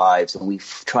in our lives. And we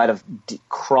try to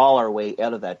crawl our way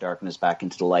out of that darkness back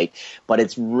into the light. But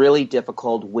it's really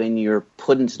difficult when you're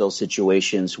put into those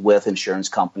situations with insurance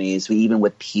companies, even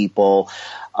with people.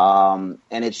 And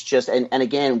it's just, and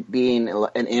again, being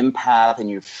an empath and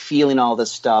you're feeling all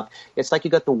this stuff, it's like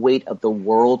you got the weight of the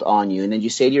world on you. And then you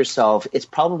say to yourself, it's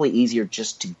probably easier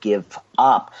just to give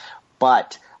up.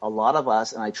 But a lot of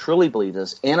us, and I truly believe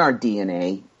this, in our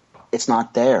DNA, it's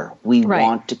not there. We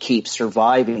want to keep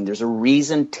surviving. There's a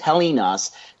reason telling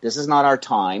us this is not our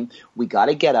time. We got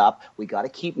to get up. We got to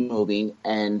keep moving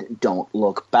and don't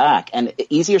look back. And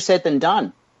easier said than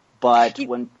done. But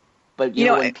when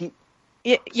people...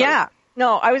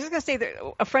 No, I was just going to say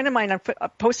that a friend of mine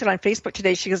posted on Facebook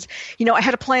today. She goes, I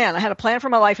had a plan for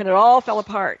my life and it all fell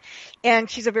apart. And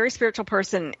she's a very spiritual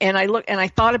person. And I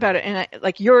thought about it, and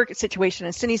like your situation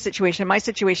and Cindy's situation, my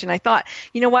situation, I thought,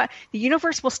 you know what? The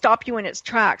universe will stop you in its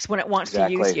tracks when it wants to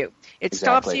use you. It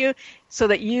stops you so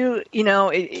that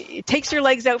it takes your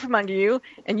legs out from under you.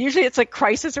 And usually it's a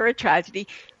crisis or a tragedy.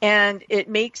 And it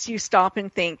makes you stop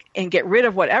and think and get rid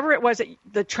of whatever it was,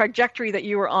 the trajectory that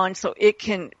you were on, so it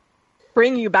can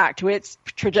bring you back to its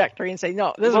trajectory and say,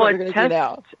 no, this is what you're going to do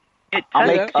now. It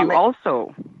tests you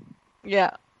also.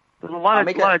 Yeah. There's a lot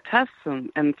of tests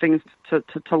and things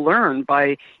to learn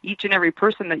by each and every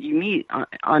person that you meet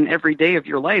on every day of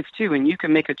your life, too. And you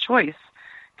can make a choice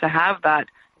to have that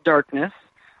darkness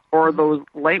or those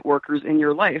light workers in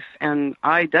your life. And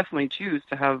I definitely choose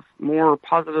to have more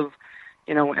positive,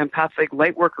 empathic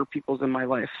light worker peoples in my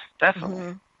life.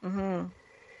 Definitely. Mm-hmm.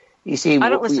 You see, I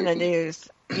don't listen to news.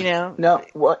 No,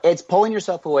 well, it's pulling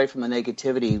yourself away from the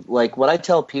negativity. Like what I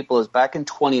tell people is back in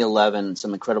 2011,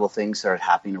 some incredible things started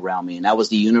happening around me, and that was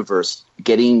the universe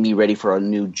getting me ready for a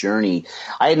new journey.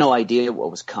 I had no idea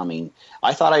what was coming.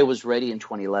 I thought I was ready in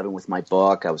 2011 with my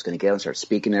book. I was going to get out and start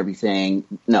speaking and everything.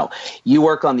 No, you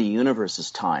work on the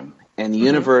universe's time. And the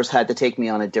universe had to take me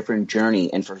on a different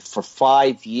journey. And for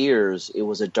 5 years, it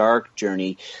was a dark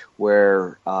journey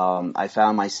where I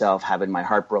found myself having my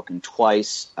heart broken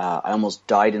twice. I almost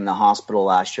died in the hospital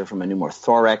last year from a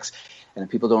pneumothorax. And if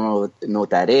people don't know what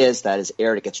that is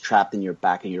air that gets trapped in your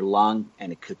back of your lung,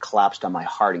 and it could collapse on my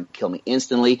heart and kill me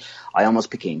instantly. I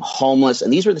almost became homeless.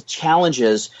 And these were the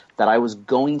challenges that I was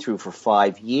going through for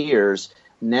 5 years.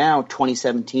 Now,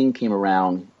 2017 came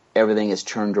around. Everything is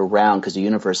turned around because the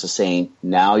universe is saying,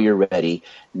 now you're ready.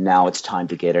 Now it's time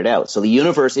to get it out. So the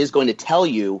universe is going to tell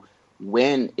you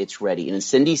when it's ready. And in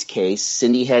Cindy's case,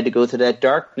 Cindy had to go through that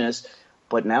darkness,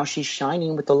 but now she's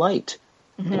shining with the light.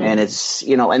 Mm-hmm. And it's,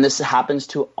 and this happens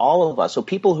to all of us. So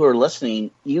people who are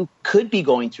listening, you could be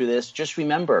going through this. Just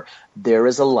remember, there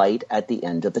is a light at the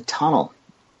end of the tunnel.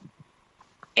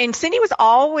 And Cindy was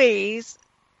always,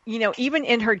 even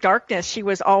in her darkness, she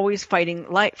was always fighting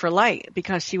for light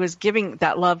because she was giving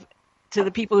that love to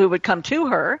the people who would come to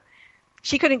her.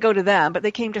 She couldn't go to them, but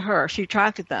they came to her. She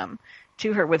attracted them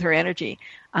to her with her energy,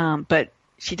 but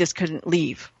she just couldn't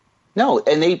leave. No,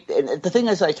 and the thing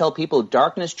is, I tell people,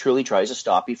 darkness truly tries to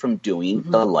stop you from doing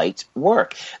the light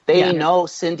work. They know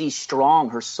Cindy's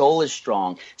strong. Her soul is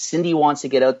strong. Cindy wants to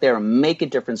get out there and make a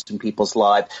difference in people's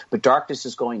lives, but darkness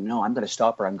is going, no, I'm going to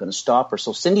stop her. I'm going to stop her.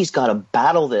 So Cindy's got to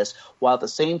battle this while at the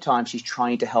same time she's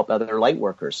trying to help other light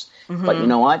workers. Mm-hmm. But you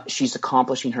know what? She's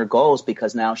accomplishing her goals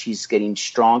because now she's getting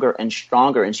stronger and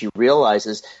stronger, and she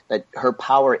realizes that her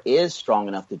power is strong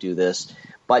enough to do this.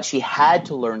 But she had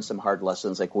to learn some hard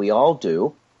lessons like we all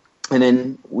do. And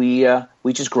then we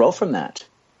just grow from that.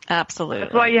 Absolutely.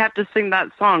 That's why you have to sing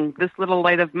that song, This Little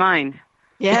Light of Mine.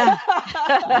 Yeah.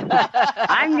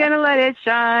 I'm going to let it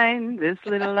shine, this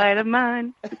little light of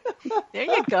mine. There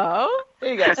you go.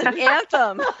 There you go. It's an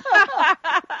anthem.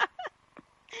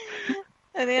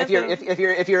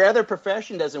 If your other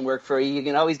profession doesn't work for you, you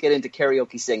can always get into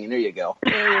karaoke singing. There you go.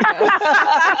 There you go.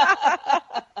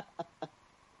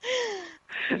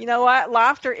 You know what?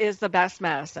 Laughter is the best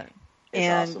medicine.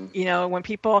 It's awesome. When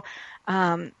people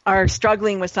are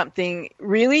struggling with something,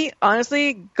 really,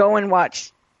 honestly, go and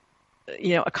watch,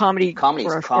 a comedy.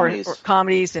 Comedies. Or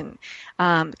comedies, and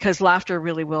because laughter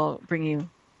really will bring you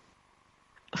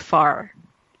far.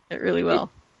 It really will.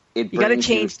 You got to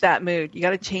change that mood. You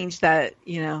got to change that,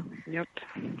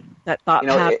 that thought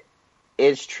pattern.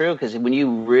 It's true, because when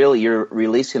you're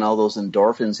releasing all those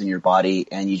endorphins in your body,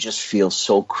 and you just feel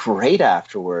so great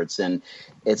afterwards, and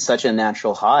it's such a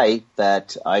natural high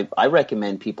that I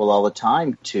recommend people all the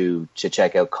time to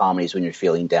check out comedies when you're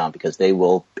feeling down, because it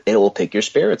will pick your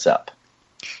spirits up.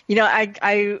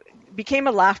 I became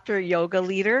a laughter yoga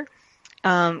leader.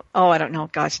 I don't know,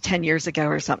 10 years ago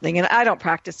or something, and I don't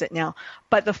practice it now.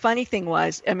 But the funny thing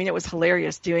was, it was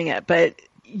hilarious doing it, but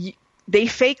they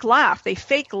fake laugh,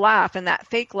 and that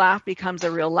fake laugh becomes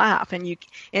a real laugh, and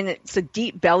it's a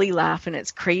deep belly laugh, and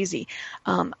it's crazy.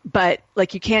 But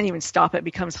you can't even stop it. It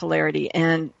becomes hilarity.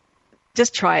 And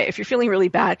just try it. If you're feeling really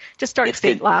bad, just start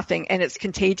fake laughing, and it's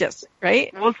contagious,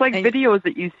 right? Well, it's like videos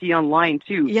that you see online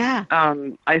too. Yeah.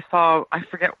 I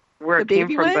forget where it came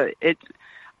from, but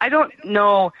I don't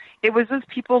know. It was just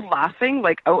people laughing,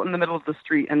 out in the middle of the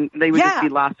street, and they would just be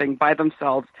laughing by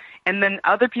themselves. And then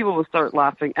other people will start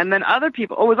laughing. And then other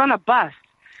people, it was on a bus.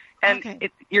 And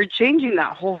you're changing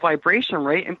that whole vibration,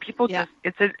 right? And people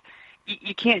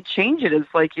you can't change it.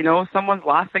 It's like, someone's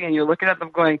laughing and you're looking at them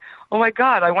going, oh my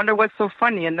God, I wonder what's so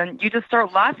funny. And then you just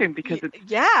start laughing because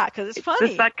it's funny.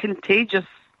 It's that contagious,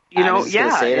 I was going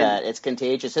to say that. It's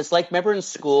contagious. It's like, remember in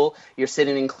school, you're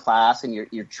sitting in class and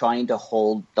you're trying to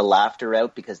hold the laughter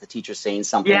out because the teacher's saying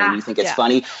something and you think it's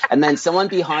funny. And then someone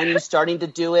behind you is starting to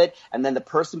do it. And then the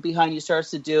person behind you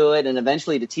starts to do it. And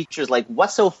eventually the teacher's like,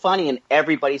 what's so funny? And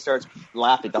everybody starts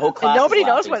laughing. The whole class Nobody is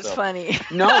laughing, knows what's funny.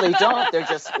 No, they don't. They're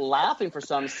just laughing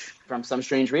from some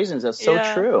strange reasons. That's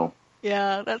so true.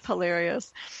 Yeah, that's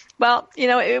hilarious. Well,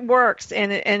 it works,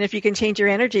 and if you can change your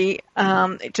energy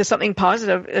to something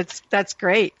positive, that's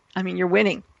great. I mean, you're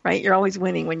winning, right? You're always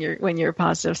winning when you're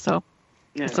positive. So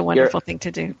it's a wonderful thing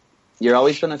to do. You're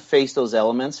always going to face those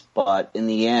elements, but in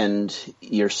the end,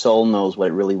 your soul knows what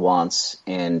it really wants,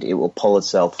 and it will pull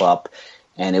itself up,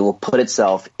 and it will put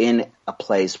itself in a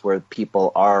place where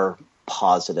people are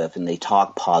positive and they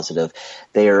talk positive.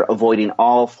 They are avoiding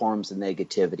all forms of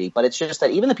negativity. But it's just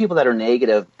that even the people that are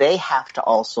negative, they have to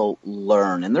also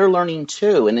learn, and they're learning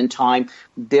too. And in time,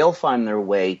 they'll find their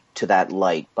way to that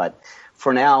light. But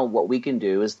for now, what we can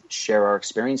do is share our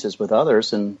experiences with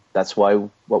others, and that's what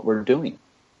we're doing.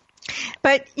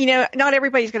 But, not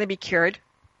everybody's going to be cured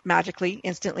magically,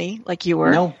 instantly, like you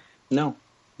were. No.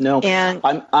 And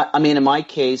I mean, in my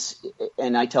case,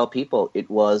 and I tell people, it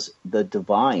was the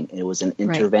divine. It was an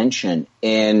intervention. Right.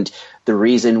 And the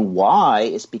reason why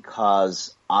is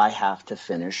because I have to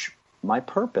finish my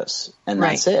purpose, and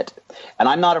that's it. And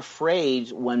I'm not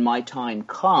afraid when my time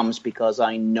comes because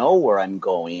I know where I'm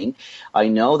going. I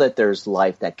know that there's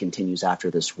life that continues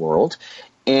after this world.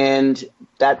 And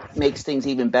that makes things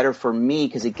even better for me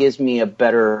because it gives me a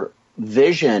better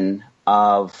vision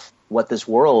of what this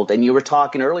world, and you were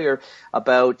talking earlier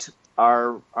about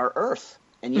our earth,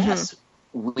 and yes,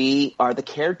 we are the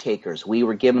caretakers. We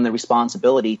were given the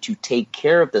responsibility to take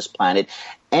care of this planet,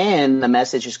 and the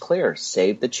message is clear: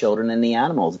 save the children and the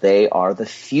animals. They are the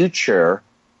future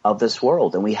of this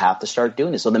world, and we have to start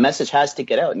doing this. So the message has to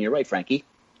get out, and you're right, Frankie.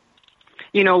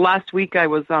 Last week I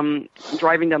was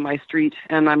driving down my street,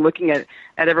 and I'm looking at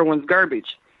everyone's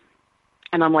garbage.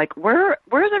 And I'm like, where's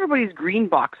everybody's green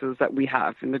boxes that we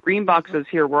have? And the green boxes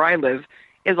here where I live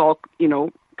is all,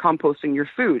 composting your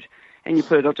food. And you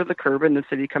put it out to the curb and the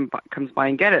city comes by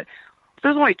and get it.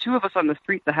 There's only 2 of us on the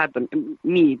street that had them,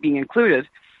 me being included.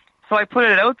 So I put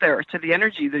it out there to the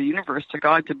energy, the universe, to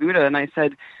God, to Buddha, and I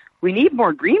said, we need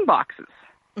more green boxes.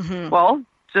 Mm-hmm. Well,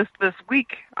 just this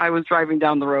week, I was driving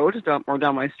down the road,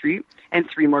 down my street, and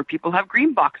 3 more people have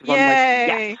green boxes. Yay!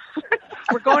 I'm like, yes.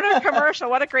 We're going to a commercial.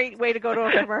 What a great way to go to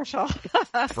a commercial.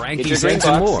 Frankie Sense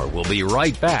and More will be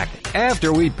right back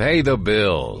after we pay the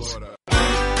bills.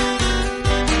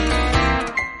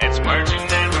 It's Merging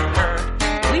Never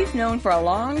Heard. We've known for a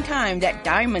long time that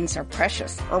diamonds are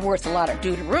precious or worth a lot of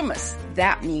deuterumus.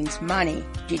 That means money.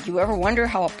 Did you ever wonder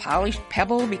how a polished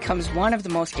pebble becomes one of the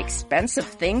most expensive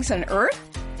things on Earth?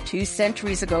 2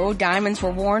 centuries ago, diamonds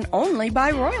were worn only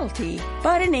by royalty.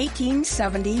 But in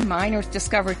 1870, miners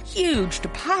discovered huge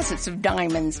deposits of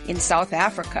diamonds in South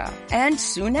Africa. And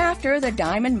soon after, the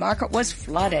diamond market was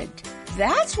flooded.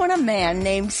 That's when a man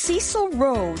named Cecil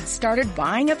Rhodes started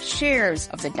buying up shares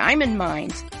of the diamond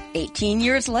mines. 18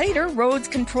 years later, Rhodes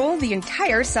controlled the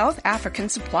entire South African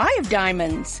supply of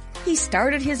diamonds. He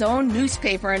started his own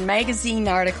newspaper and magazine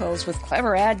articles with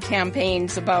clever ad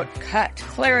campaigns about cut,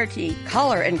 clarity,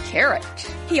 color, and carat.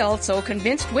 He also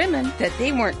convinced women that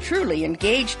they weren't truly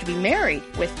engaged to be married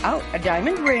without a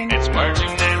diamond ring. It's Merging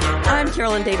Never Heard. I'm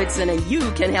Carolyn Davidson, and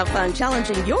you can have fun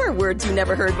challenging your words you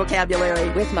never heard vocabulary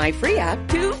with my free app,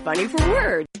 Too Funny for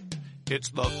Words. It's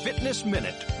the Fitness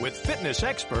Minute with fitness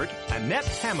expert Annette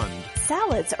Hammond.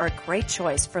 Salads are a great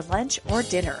choice for lunch or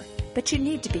dinner, but you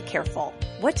need to be careful.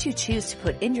 What you choose to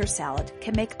put in your salad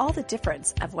can make all the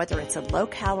difference of whether it's a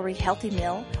low-calorie healthy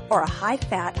meal or a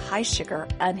high-fat, high-sugar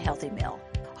unhealthy meal.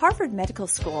 Harvard Medical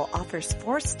School offers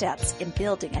 4 steps in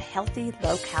building a healthy,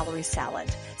 low-calorie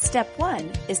salad. Step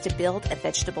 1 is to build a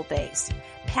vegetable base.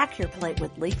 Pack your plate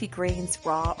with leafy greens,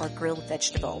 raw or grilled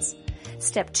vegetables.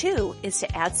 Step 2 is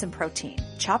to add some protein.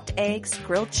 Chopped eggs,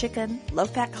 grilled chicken,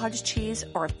 low-fat cottage cheese,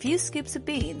 or a few scoops of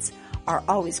beans are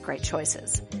always great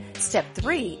choices. Step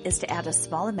 3 is to add a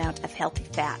small amount of healthy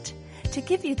fat. To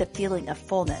give you the feeling of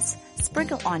fullness,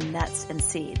 sprinkle on nuts and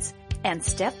seeds. And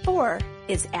step 4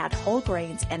 is add whole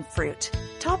grains and fruit.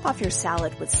 Top off your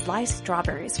salad with sliced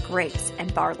strawberries, grapes,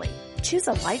 and barley. Choose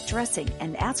a light dressing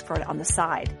and ask for it on the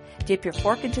side. Dip your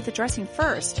fork into the dressing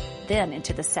first, then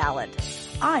into the salad.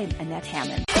 I'm Annette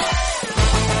Hammond.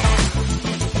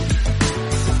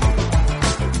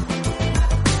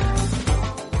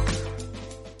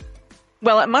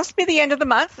 Well, it must be the end of the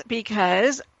month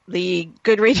because the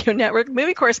Good Radio Network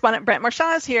movie correspondent Brent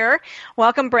Marchand is here.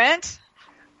 Welcome, Brent.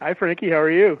 Hi, Frankie. How are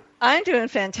you? I'm doing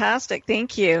fantastic.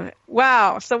 Thank you.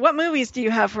 Wow. So what movies do you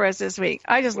have for us this week?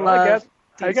 I just love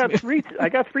I got three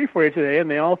for you today, and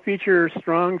they all feature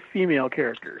strong female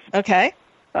characters. Okay.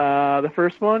 The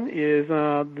first one is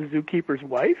The Zookeeper's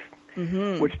Wife,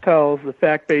 which tells the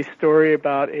fact-based story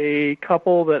about a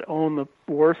couple that owned the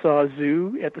Warsaw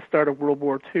Zoo at the start of World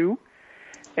War II,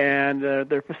 and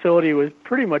their facility was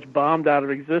pretty much bombed out of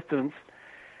existence.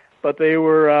 But they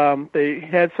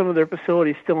had some of their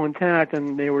facilities still intact,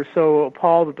 and they were so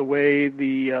appalled at the way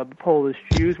the Polish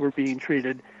Jews were being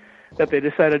treated that they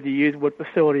decided to use what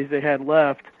facilities they had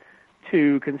left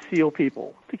to conceal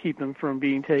people, to keep them from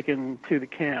being taken to the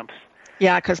camps.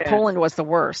 Yeah, because Poland was the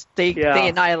worst. They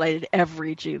annihilated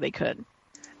every Jew they could.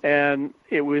 And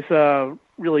it was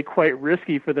really quite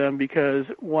risky for them because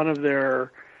one of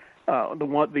their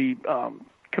the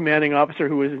commanding officer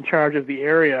who was in charge of the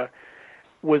area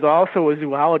was also a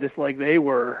zoologist like they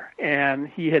were, and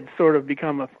he had sort of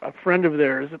become a friend of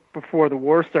theirs before the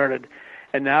war started,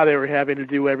 and now they were having to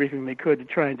do everything they could to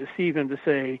try and deceive him to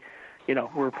say,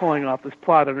 we're pulling off this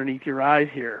plot underneath your eyes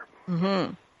here.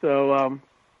 Mm-hmm. So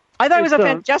I thought it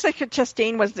was Jessica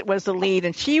Chastain was the lead,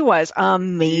 and she was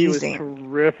amazing. She was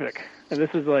terrific, and this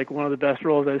is like one of the best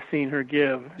roles I've seen her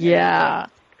give. Yeah.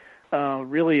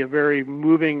 And, really a very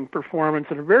moving performance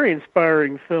and a very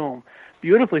inspiring film.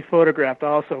 Beautifully photographed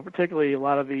also, particularly a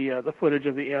lot of the footage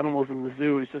of the animals in the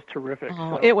zoo is just terrific.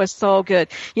 Oh, it was so good.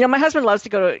 My husband loves to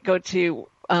go to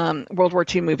World War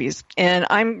II movies, and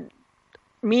I'm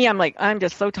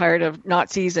just so tired of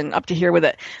Nazis and up to here with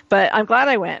it. But I'm glad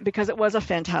I went because it was a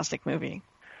fantastic movie.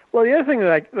 Well, the other thing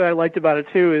that I liked about it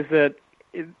too is that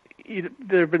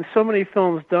there have been so many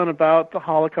films done about the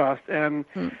Holocaust, and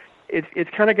it's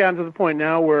kind of gotten to the point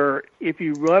now where if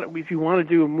you want to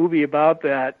do a movie about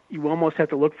that, you almost have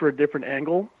to look for a different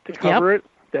angle to cover it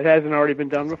that hasn't already been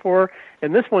done before,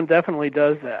 and this one definitely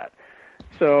does that.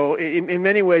 So in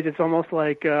many ways, it's almost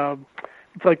like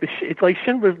it's like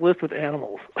Schindler's List with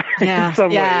animals. Yeah, in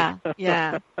some ways.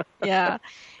 yeah.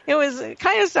 It was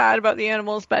kind of sad about the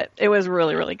animals, but it was a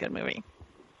really, really good movie.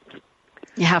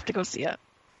 You have to go see it.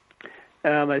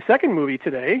 My second movie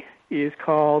today is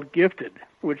called Gifted,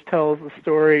 which tells the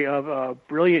story of a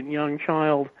brilliant young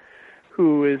child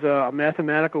who is a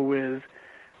mathematical whiz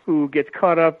who gets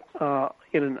caught up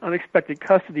in an unexpected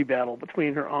custody battle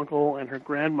between her uncle and her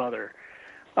grandmother.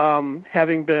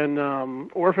 Having been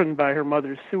orphaned by her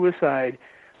mother's suicide,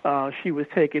 she was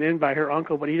taken in by her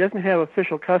uncle, but he doesn't have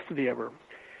official custody of her.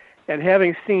 And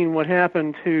having seen what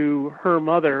happened to her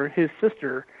mother, his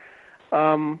sister,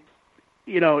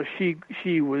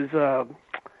 she was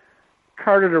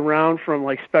carted around from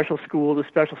like special school to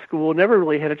special school, never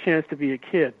really had a chance to be a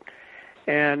kid.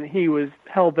 And he was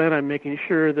hell-bent on making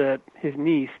sure that his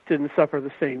niece didn't suffer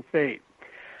the same fate.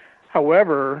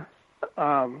 However,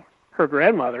 her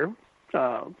grandmother,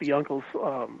 the uncle's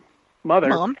mother,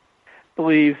 Mom,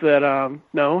 believes that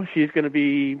no, she's going to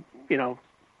be,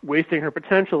 wasting her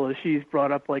potential as she's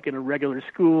brought up like in a regular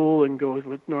school and goes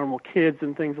with normal kids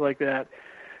and things like that.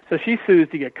 So she sues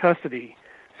to get custody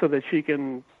so that she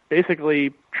can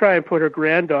basically try and put her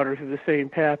granddaughter through the same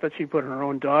path that she put her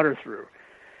own daughter through.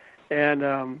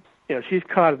 And she's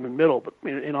caught in the middle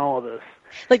in all of this.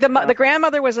 Like the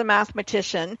grandmother was a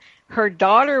mathematician, her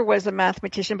daughter was a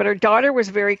mathematician, but her daughter was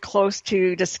very close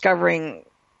to discovering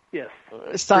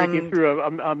breaking through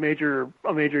a major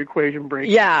equation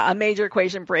breakthrough. Yeah, a major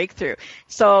equation breakthrough.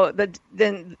 So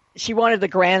then she wanted the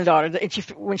granddaughter, and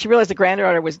when she realized the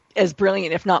granddaughter was as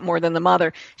brilliant, if not more than the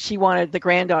mother, she wanted the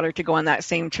granddaughter to go on that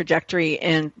same trajectory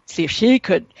and see if she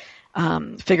could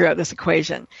figure out this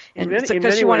equation. And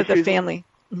because she wanted the family.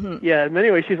 Mm-hmm. Yeah, in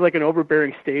many ways, she's like an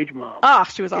overbearing stage mom. Oh,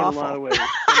 she was awful. In a lot of ways.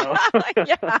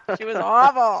 Yeah, she was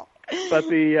awful. But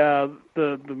the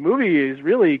movie is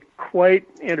really quite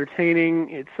entertaining.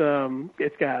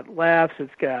 It's got laughs,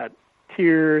 it's got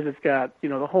tears, it's got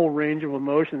the whole range of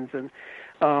emotions, and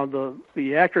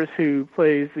the actress who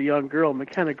plays the young girl,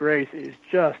 McKenna Grace, is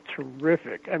just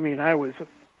terrific. I mean, I was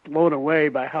blown away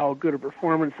by how good a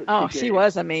performance that she gave. She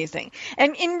was amazing.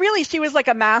 And really, she was like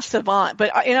a math savant,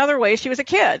 but in other ways, she was a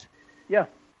kid. Yeah.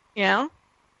 Yeah,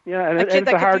 and a kid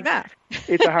that could do math.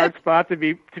 It's a hard spot to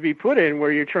be put in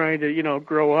where you're trying to,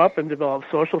 grow up and develop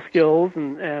social skills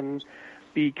and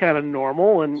be kind of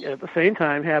normal, and at the same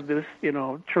time have this,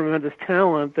 tremendous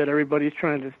talent that everybody's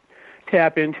trying to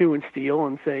tap into and steal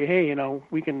and say, hey,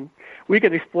 we can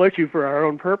exploit you for our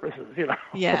own purposes,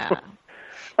 Yeah.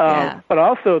 But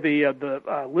also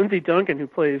the Lindsay Duncan, who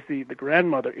plays the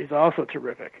grandmother, is also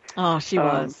terrific. Oh, she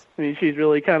was. I mean, she's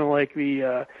really kind of like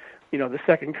the the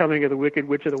second coming of the Wicked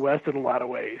Witch of the West in a lot of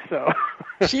ways. So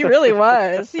she really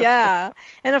was, yeah.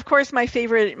 And of course, one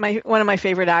of my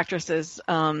favorite actresses.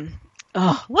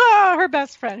 Her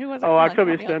best friend. Who was it?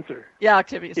 Octavia Spencer. Yeah,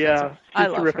 Octavia Spencer. Yeah,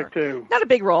 she's I terrific love her. too. Not a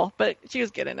big role, but she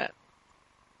was good in it.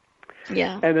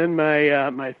 Yeah. And then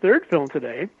my third film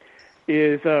today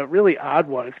is a really odd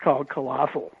one. It's called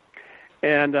Colossal.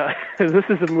 And this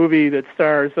is a movie that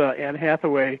stars Anne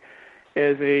Hathaway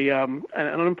as an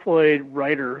unemployed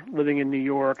writer living in New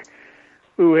York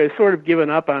who has sort of given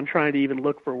up on trying to even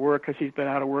look for work because she's been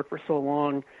out of work for so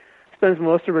long. Spends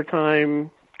most of her time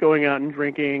going out and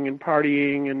drinking and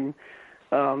partying and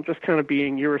just kind of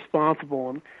being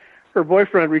irresponsible. And her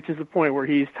boyfriend reaches the point where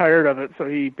he's tired of it, so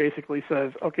he basically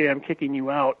says, okay, I'm kicking you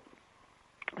out.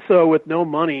 So with no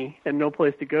money and no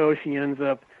place to go, she ends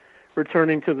up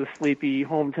returning to the sleepy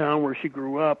hometown where she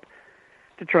grew up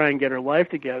to try and get her life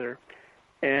together.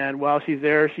 And while she's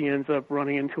there, she ends up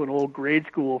running into an old grade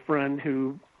school friend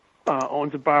who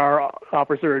owns a bar,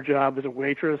 offers her a job as a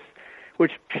waitress,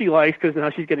 which she likes because now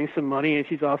she's getting some money and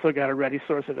she's also got a ready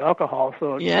source of alcohol,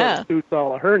 so it sort of suits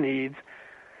all of her needs.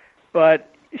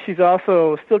 But she's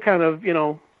also still kind of,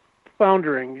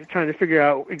 floundering, trying to figure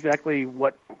out exactly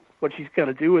what she's going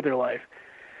to do with her life.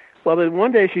 Well, then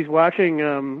one day she's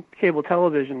watching cable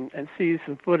television and sees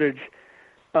some footage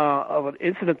of an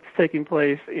incident that's taking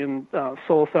place in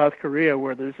Seoul, South Korea,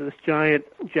 where there's this giant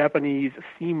Japanese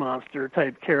sea monster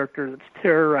type character that's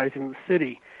terrorizing the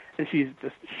city. And she's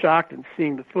just shocked in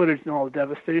seeing the footage and all the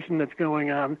devastation that's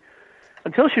going on,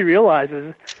 until she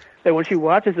realizes that when she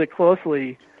watches it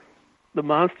closely, the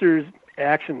monster's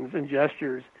actions and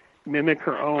gestures mimic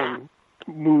her own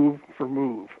move for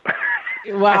move.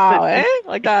 Wow, eh?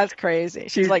 Like, that's crazy.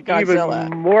 She's like Godzilla.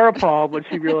 Even more appalled when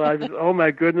she realizes, oh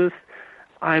my goodness,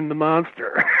 I'm the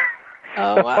monster.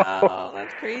 Oh, wow,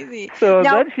 that's crazy. So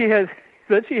then she has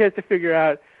to figure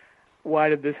out, why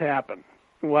did this happen?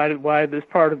 Why did this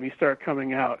part of me start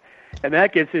coming out? And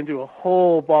that gets into a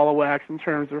whole ball of wax in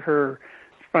terms of her,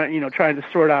 trying to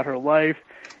sort out her life.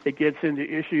 It gets into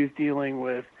issues dealing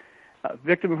with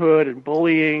victimhood and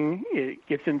bullying. It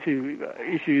gets into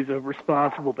issues of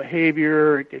responsible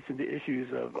behavior. It gets into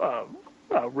issues of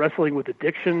wrestling with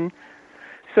addiction.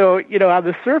 So, on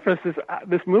the surface,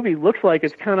 this movie looks like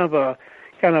it's kind of a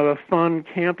fun,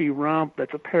 campy romp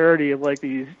that's a parody of like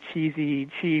these cheesy,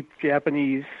 cheap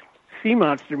Japanese sea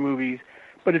monster movies,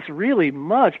 but it's really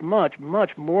much, much,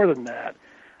 much more than that.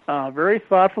 Very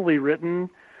thoughtfully written,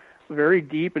 very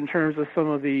deep in terms of some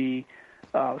of the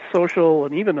social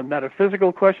and even the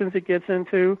metaphysical questions it gets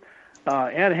into.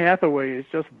 Anne Hathaway is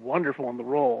just wonderful in the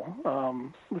role.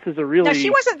 This is a really... Now, she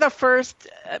wasn't the first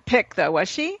pick, though, was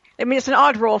she? I mean, it's an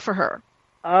odd role for her.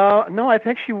 No, I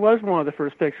think she was one of the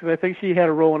first picks, because I think she had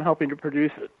a role in helping to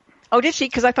produce it. Oh, did she?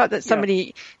 Because I thought that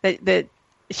somebody, that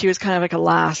she was kind of like a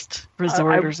last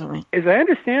resort or something. As I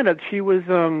understand it, she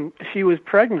was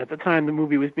pregnant at the time the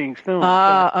movie was being filmed.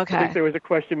 Okay. I think there was a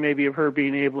question maybe of her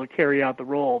being able to carry out the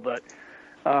role, but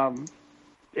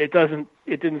it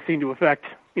didn't seem to affect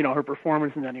her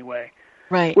performance in any way.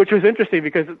 Right. Which was interesting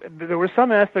because there were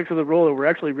some aspects of the role that were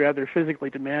actually rather physically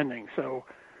demanding. So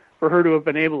for her to have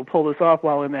been able to pull this off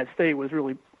while in that state was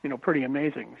really pretty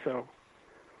amazing. So.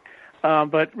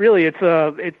 But really,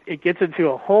 it gets into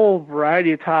a whole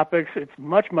variety of topics. It's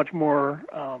much, much more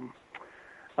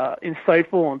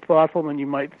insightful and thoughtful than you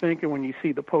might think. And when you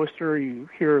see the poster, you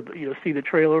see the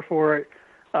trailer for it.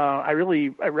 I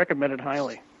recommend it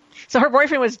highly. So her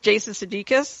boyfriend was Jason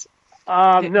Sudeikis?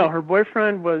 No, her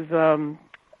boyfriend was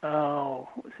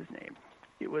what was his name?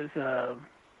 It was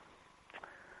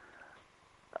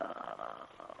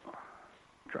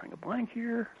drawing a blank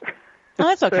here. Oh,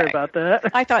 that's okay. Sorry about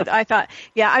that. I thought,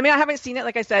 yeah, I mean, I haven't seen it.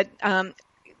 Like I said,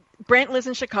 Brent lives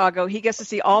in Chicago. He gets to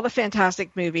see all the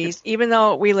fantastic movies, even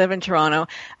though we live in Toronto.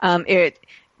 I'm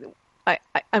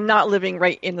not living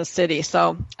right in the city,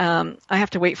 so I have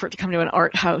to wait for it to come to an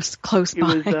art house close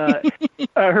by.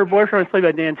 Her boyfriend was played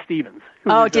by Dan Stevens.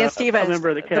 Dan Stevens. A member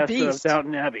of the cast of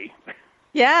Downton Abbey.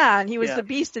 Yeah, and he was the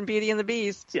Beast in Beauty and the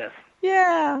Beast. Yes.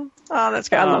 Yeah. Oh, that's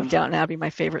good. I love Downton Abbey,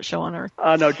 my favorite show on earth.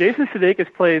 No, Jason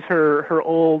Sudeikis plays her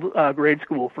old grade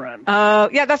school friend.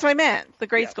 Yeah, that's what I meant. The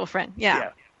grade school friend. Yeah.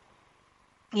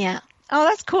 Oh,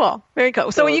 that's cool. Very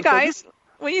cool. So you guys,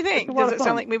 what do you think? Does it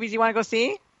sound like movies you want to go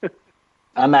see?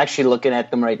 I'm actually looking at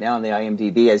them right now on the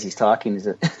IMDb as he's talking.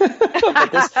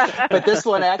 but this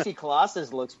one, actually,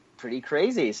 Colossus looks pretty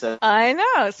crazy. So I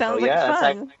know. It sounds like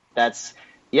fun.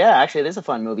 Yeah, actually, it is a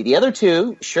fun movie. The other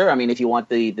two, sure. I mean, if you want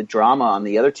the drama on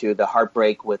the other two, the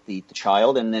heartbreak with the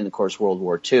child, and then, of course, World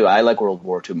War II. I like World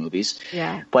War II movies.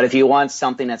 Yeah. But if you want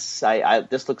something that's,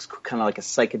 this looks kind of like a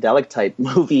psychedelic type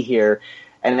movie here.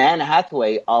 And Anne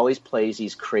Hathaway always plays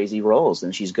these crazy roles,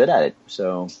 and she's good at it.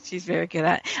 So she's very good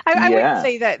at it. I wouldn't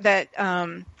say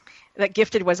that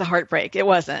Gifted was a heartbreak. It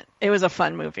wasn't. It was a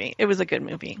fun movie. It was a good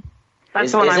movie.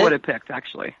 That's the one I would have picked,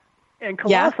 actually. And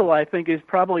Colossal, I think, is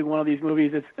probably one of these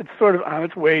movies. It's sort of on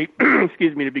its way,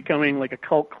 excuse me, to becoming like a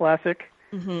cult classic.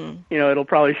 Mm-hmm. You know, it'll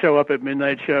probably show up at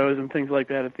midnight shows and things like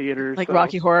that at theaters. Like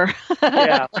Rocky Horror.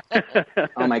 Yeah.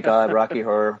 Oh my God, Rocky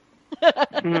Horror.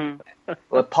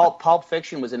 Well, Pulp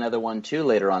Fiction was another one too.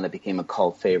 Later on, that became a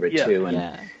cult favorite too.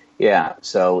 And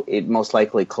so it most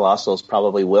likely Colossals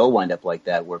probably will wind up like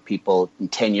that, where people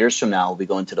 10 years from now will be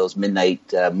going to those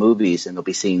midnight movies and they'll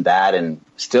be seeing that and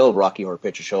still Rocky Horror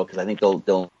Picture Show, because I think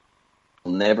they'll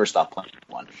never stop playing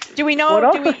one. Do we know? What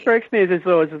also strikes me is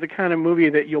the kind of movie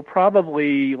that you'll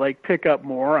probably like pick up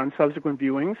more on subsequent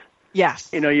viewings. Yes.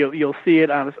 You know, you'll see it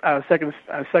on a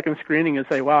second screening and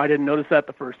say, "Wow, I didn't notice that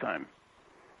the first time."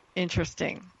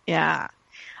 Interesting. Yeah.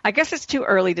 I guess it's too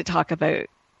early to talk about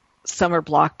summer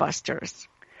blockbusters.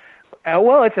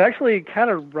 Well, it's actually kind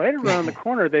of right around the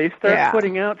corner. They start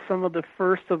putting out some of the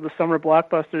first of the summer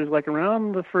blockbusters like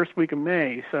around the first week of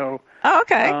May. So,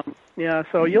 okay.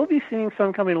 So you'll be seeing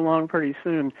some coming along pretty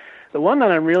soon. The one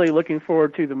that I'm really looking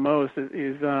forward to the most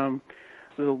is the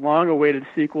long-awaited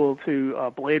sequel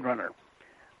to Blade Runner.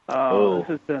 This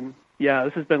has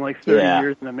been like 30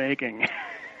 years in the making.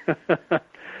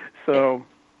 So.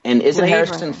 And isn't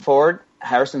Harrison Ford?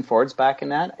 Harrison Ford's back in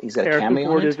that. He's got a cameo.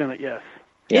 Harrison Ford is in it. Yes.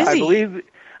 Yeah,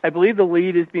 I believe the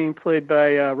lead is being played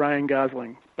by Ryan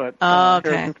Gosling, but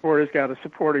Harrison Ford has got a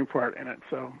supporting part in it.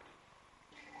 So.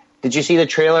 Did you see the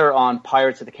trailer on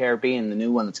Pirates of the Caribbean, the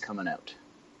new one that's coming out?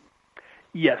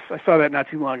 Yes, I saw that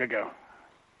not too long ago.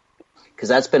 Because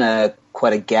that's been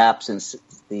quite a gap since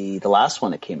the last one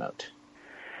that came out.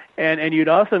 And you'd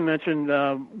also mentioned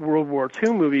World War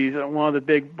II movies. One of the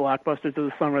big blockbusters of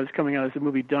the summer that's coming out is the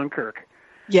movie Dunkirk.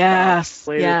 Yes,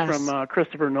 from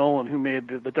Christopher Nolan, who made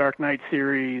the Dark Knight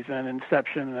series and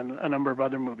Inception and a number of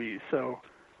other movies. So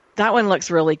that one looks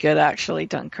really good, actually,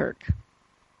 Dunkirk.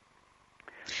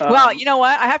 Well, you know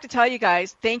what? I have to tell you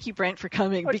guys, thank you, Brent, for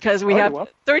coming, because we have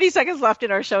 30 seconds left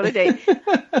in our show today.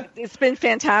 It's been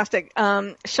fantastic.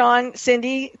 Sean,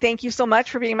 Cindy, thank you so much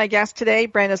for being my guest today.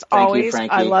 Brent, as always,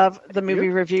 I love the movie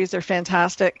reviews. They're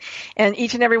fantastic. And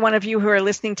each and every one of you who are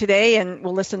listening today and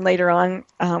will listen later on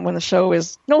when the show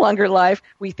is no longer live,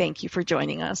 we thank you for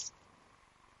joining us.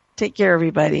 Take care,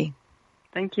 everybody.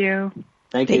 Thank you.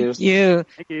 Thank you.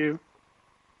 Thank you.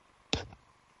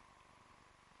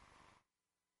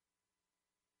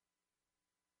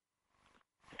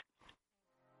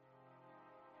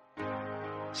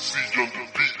 C on the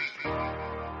beat,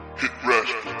 Hit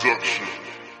Rash Production.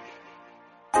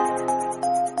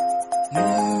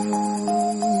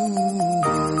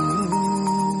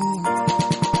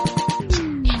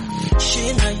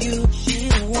 She not you, she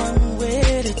the one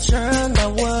way to turn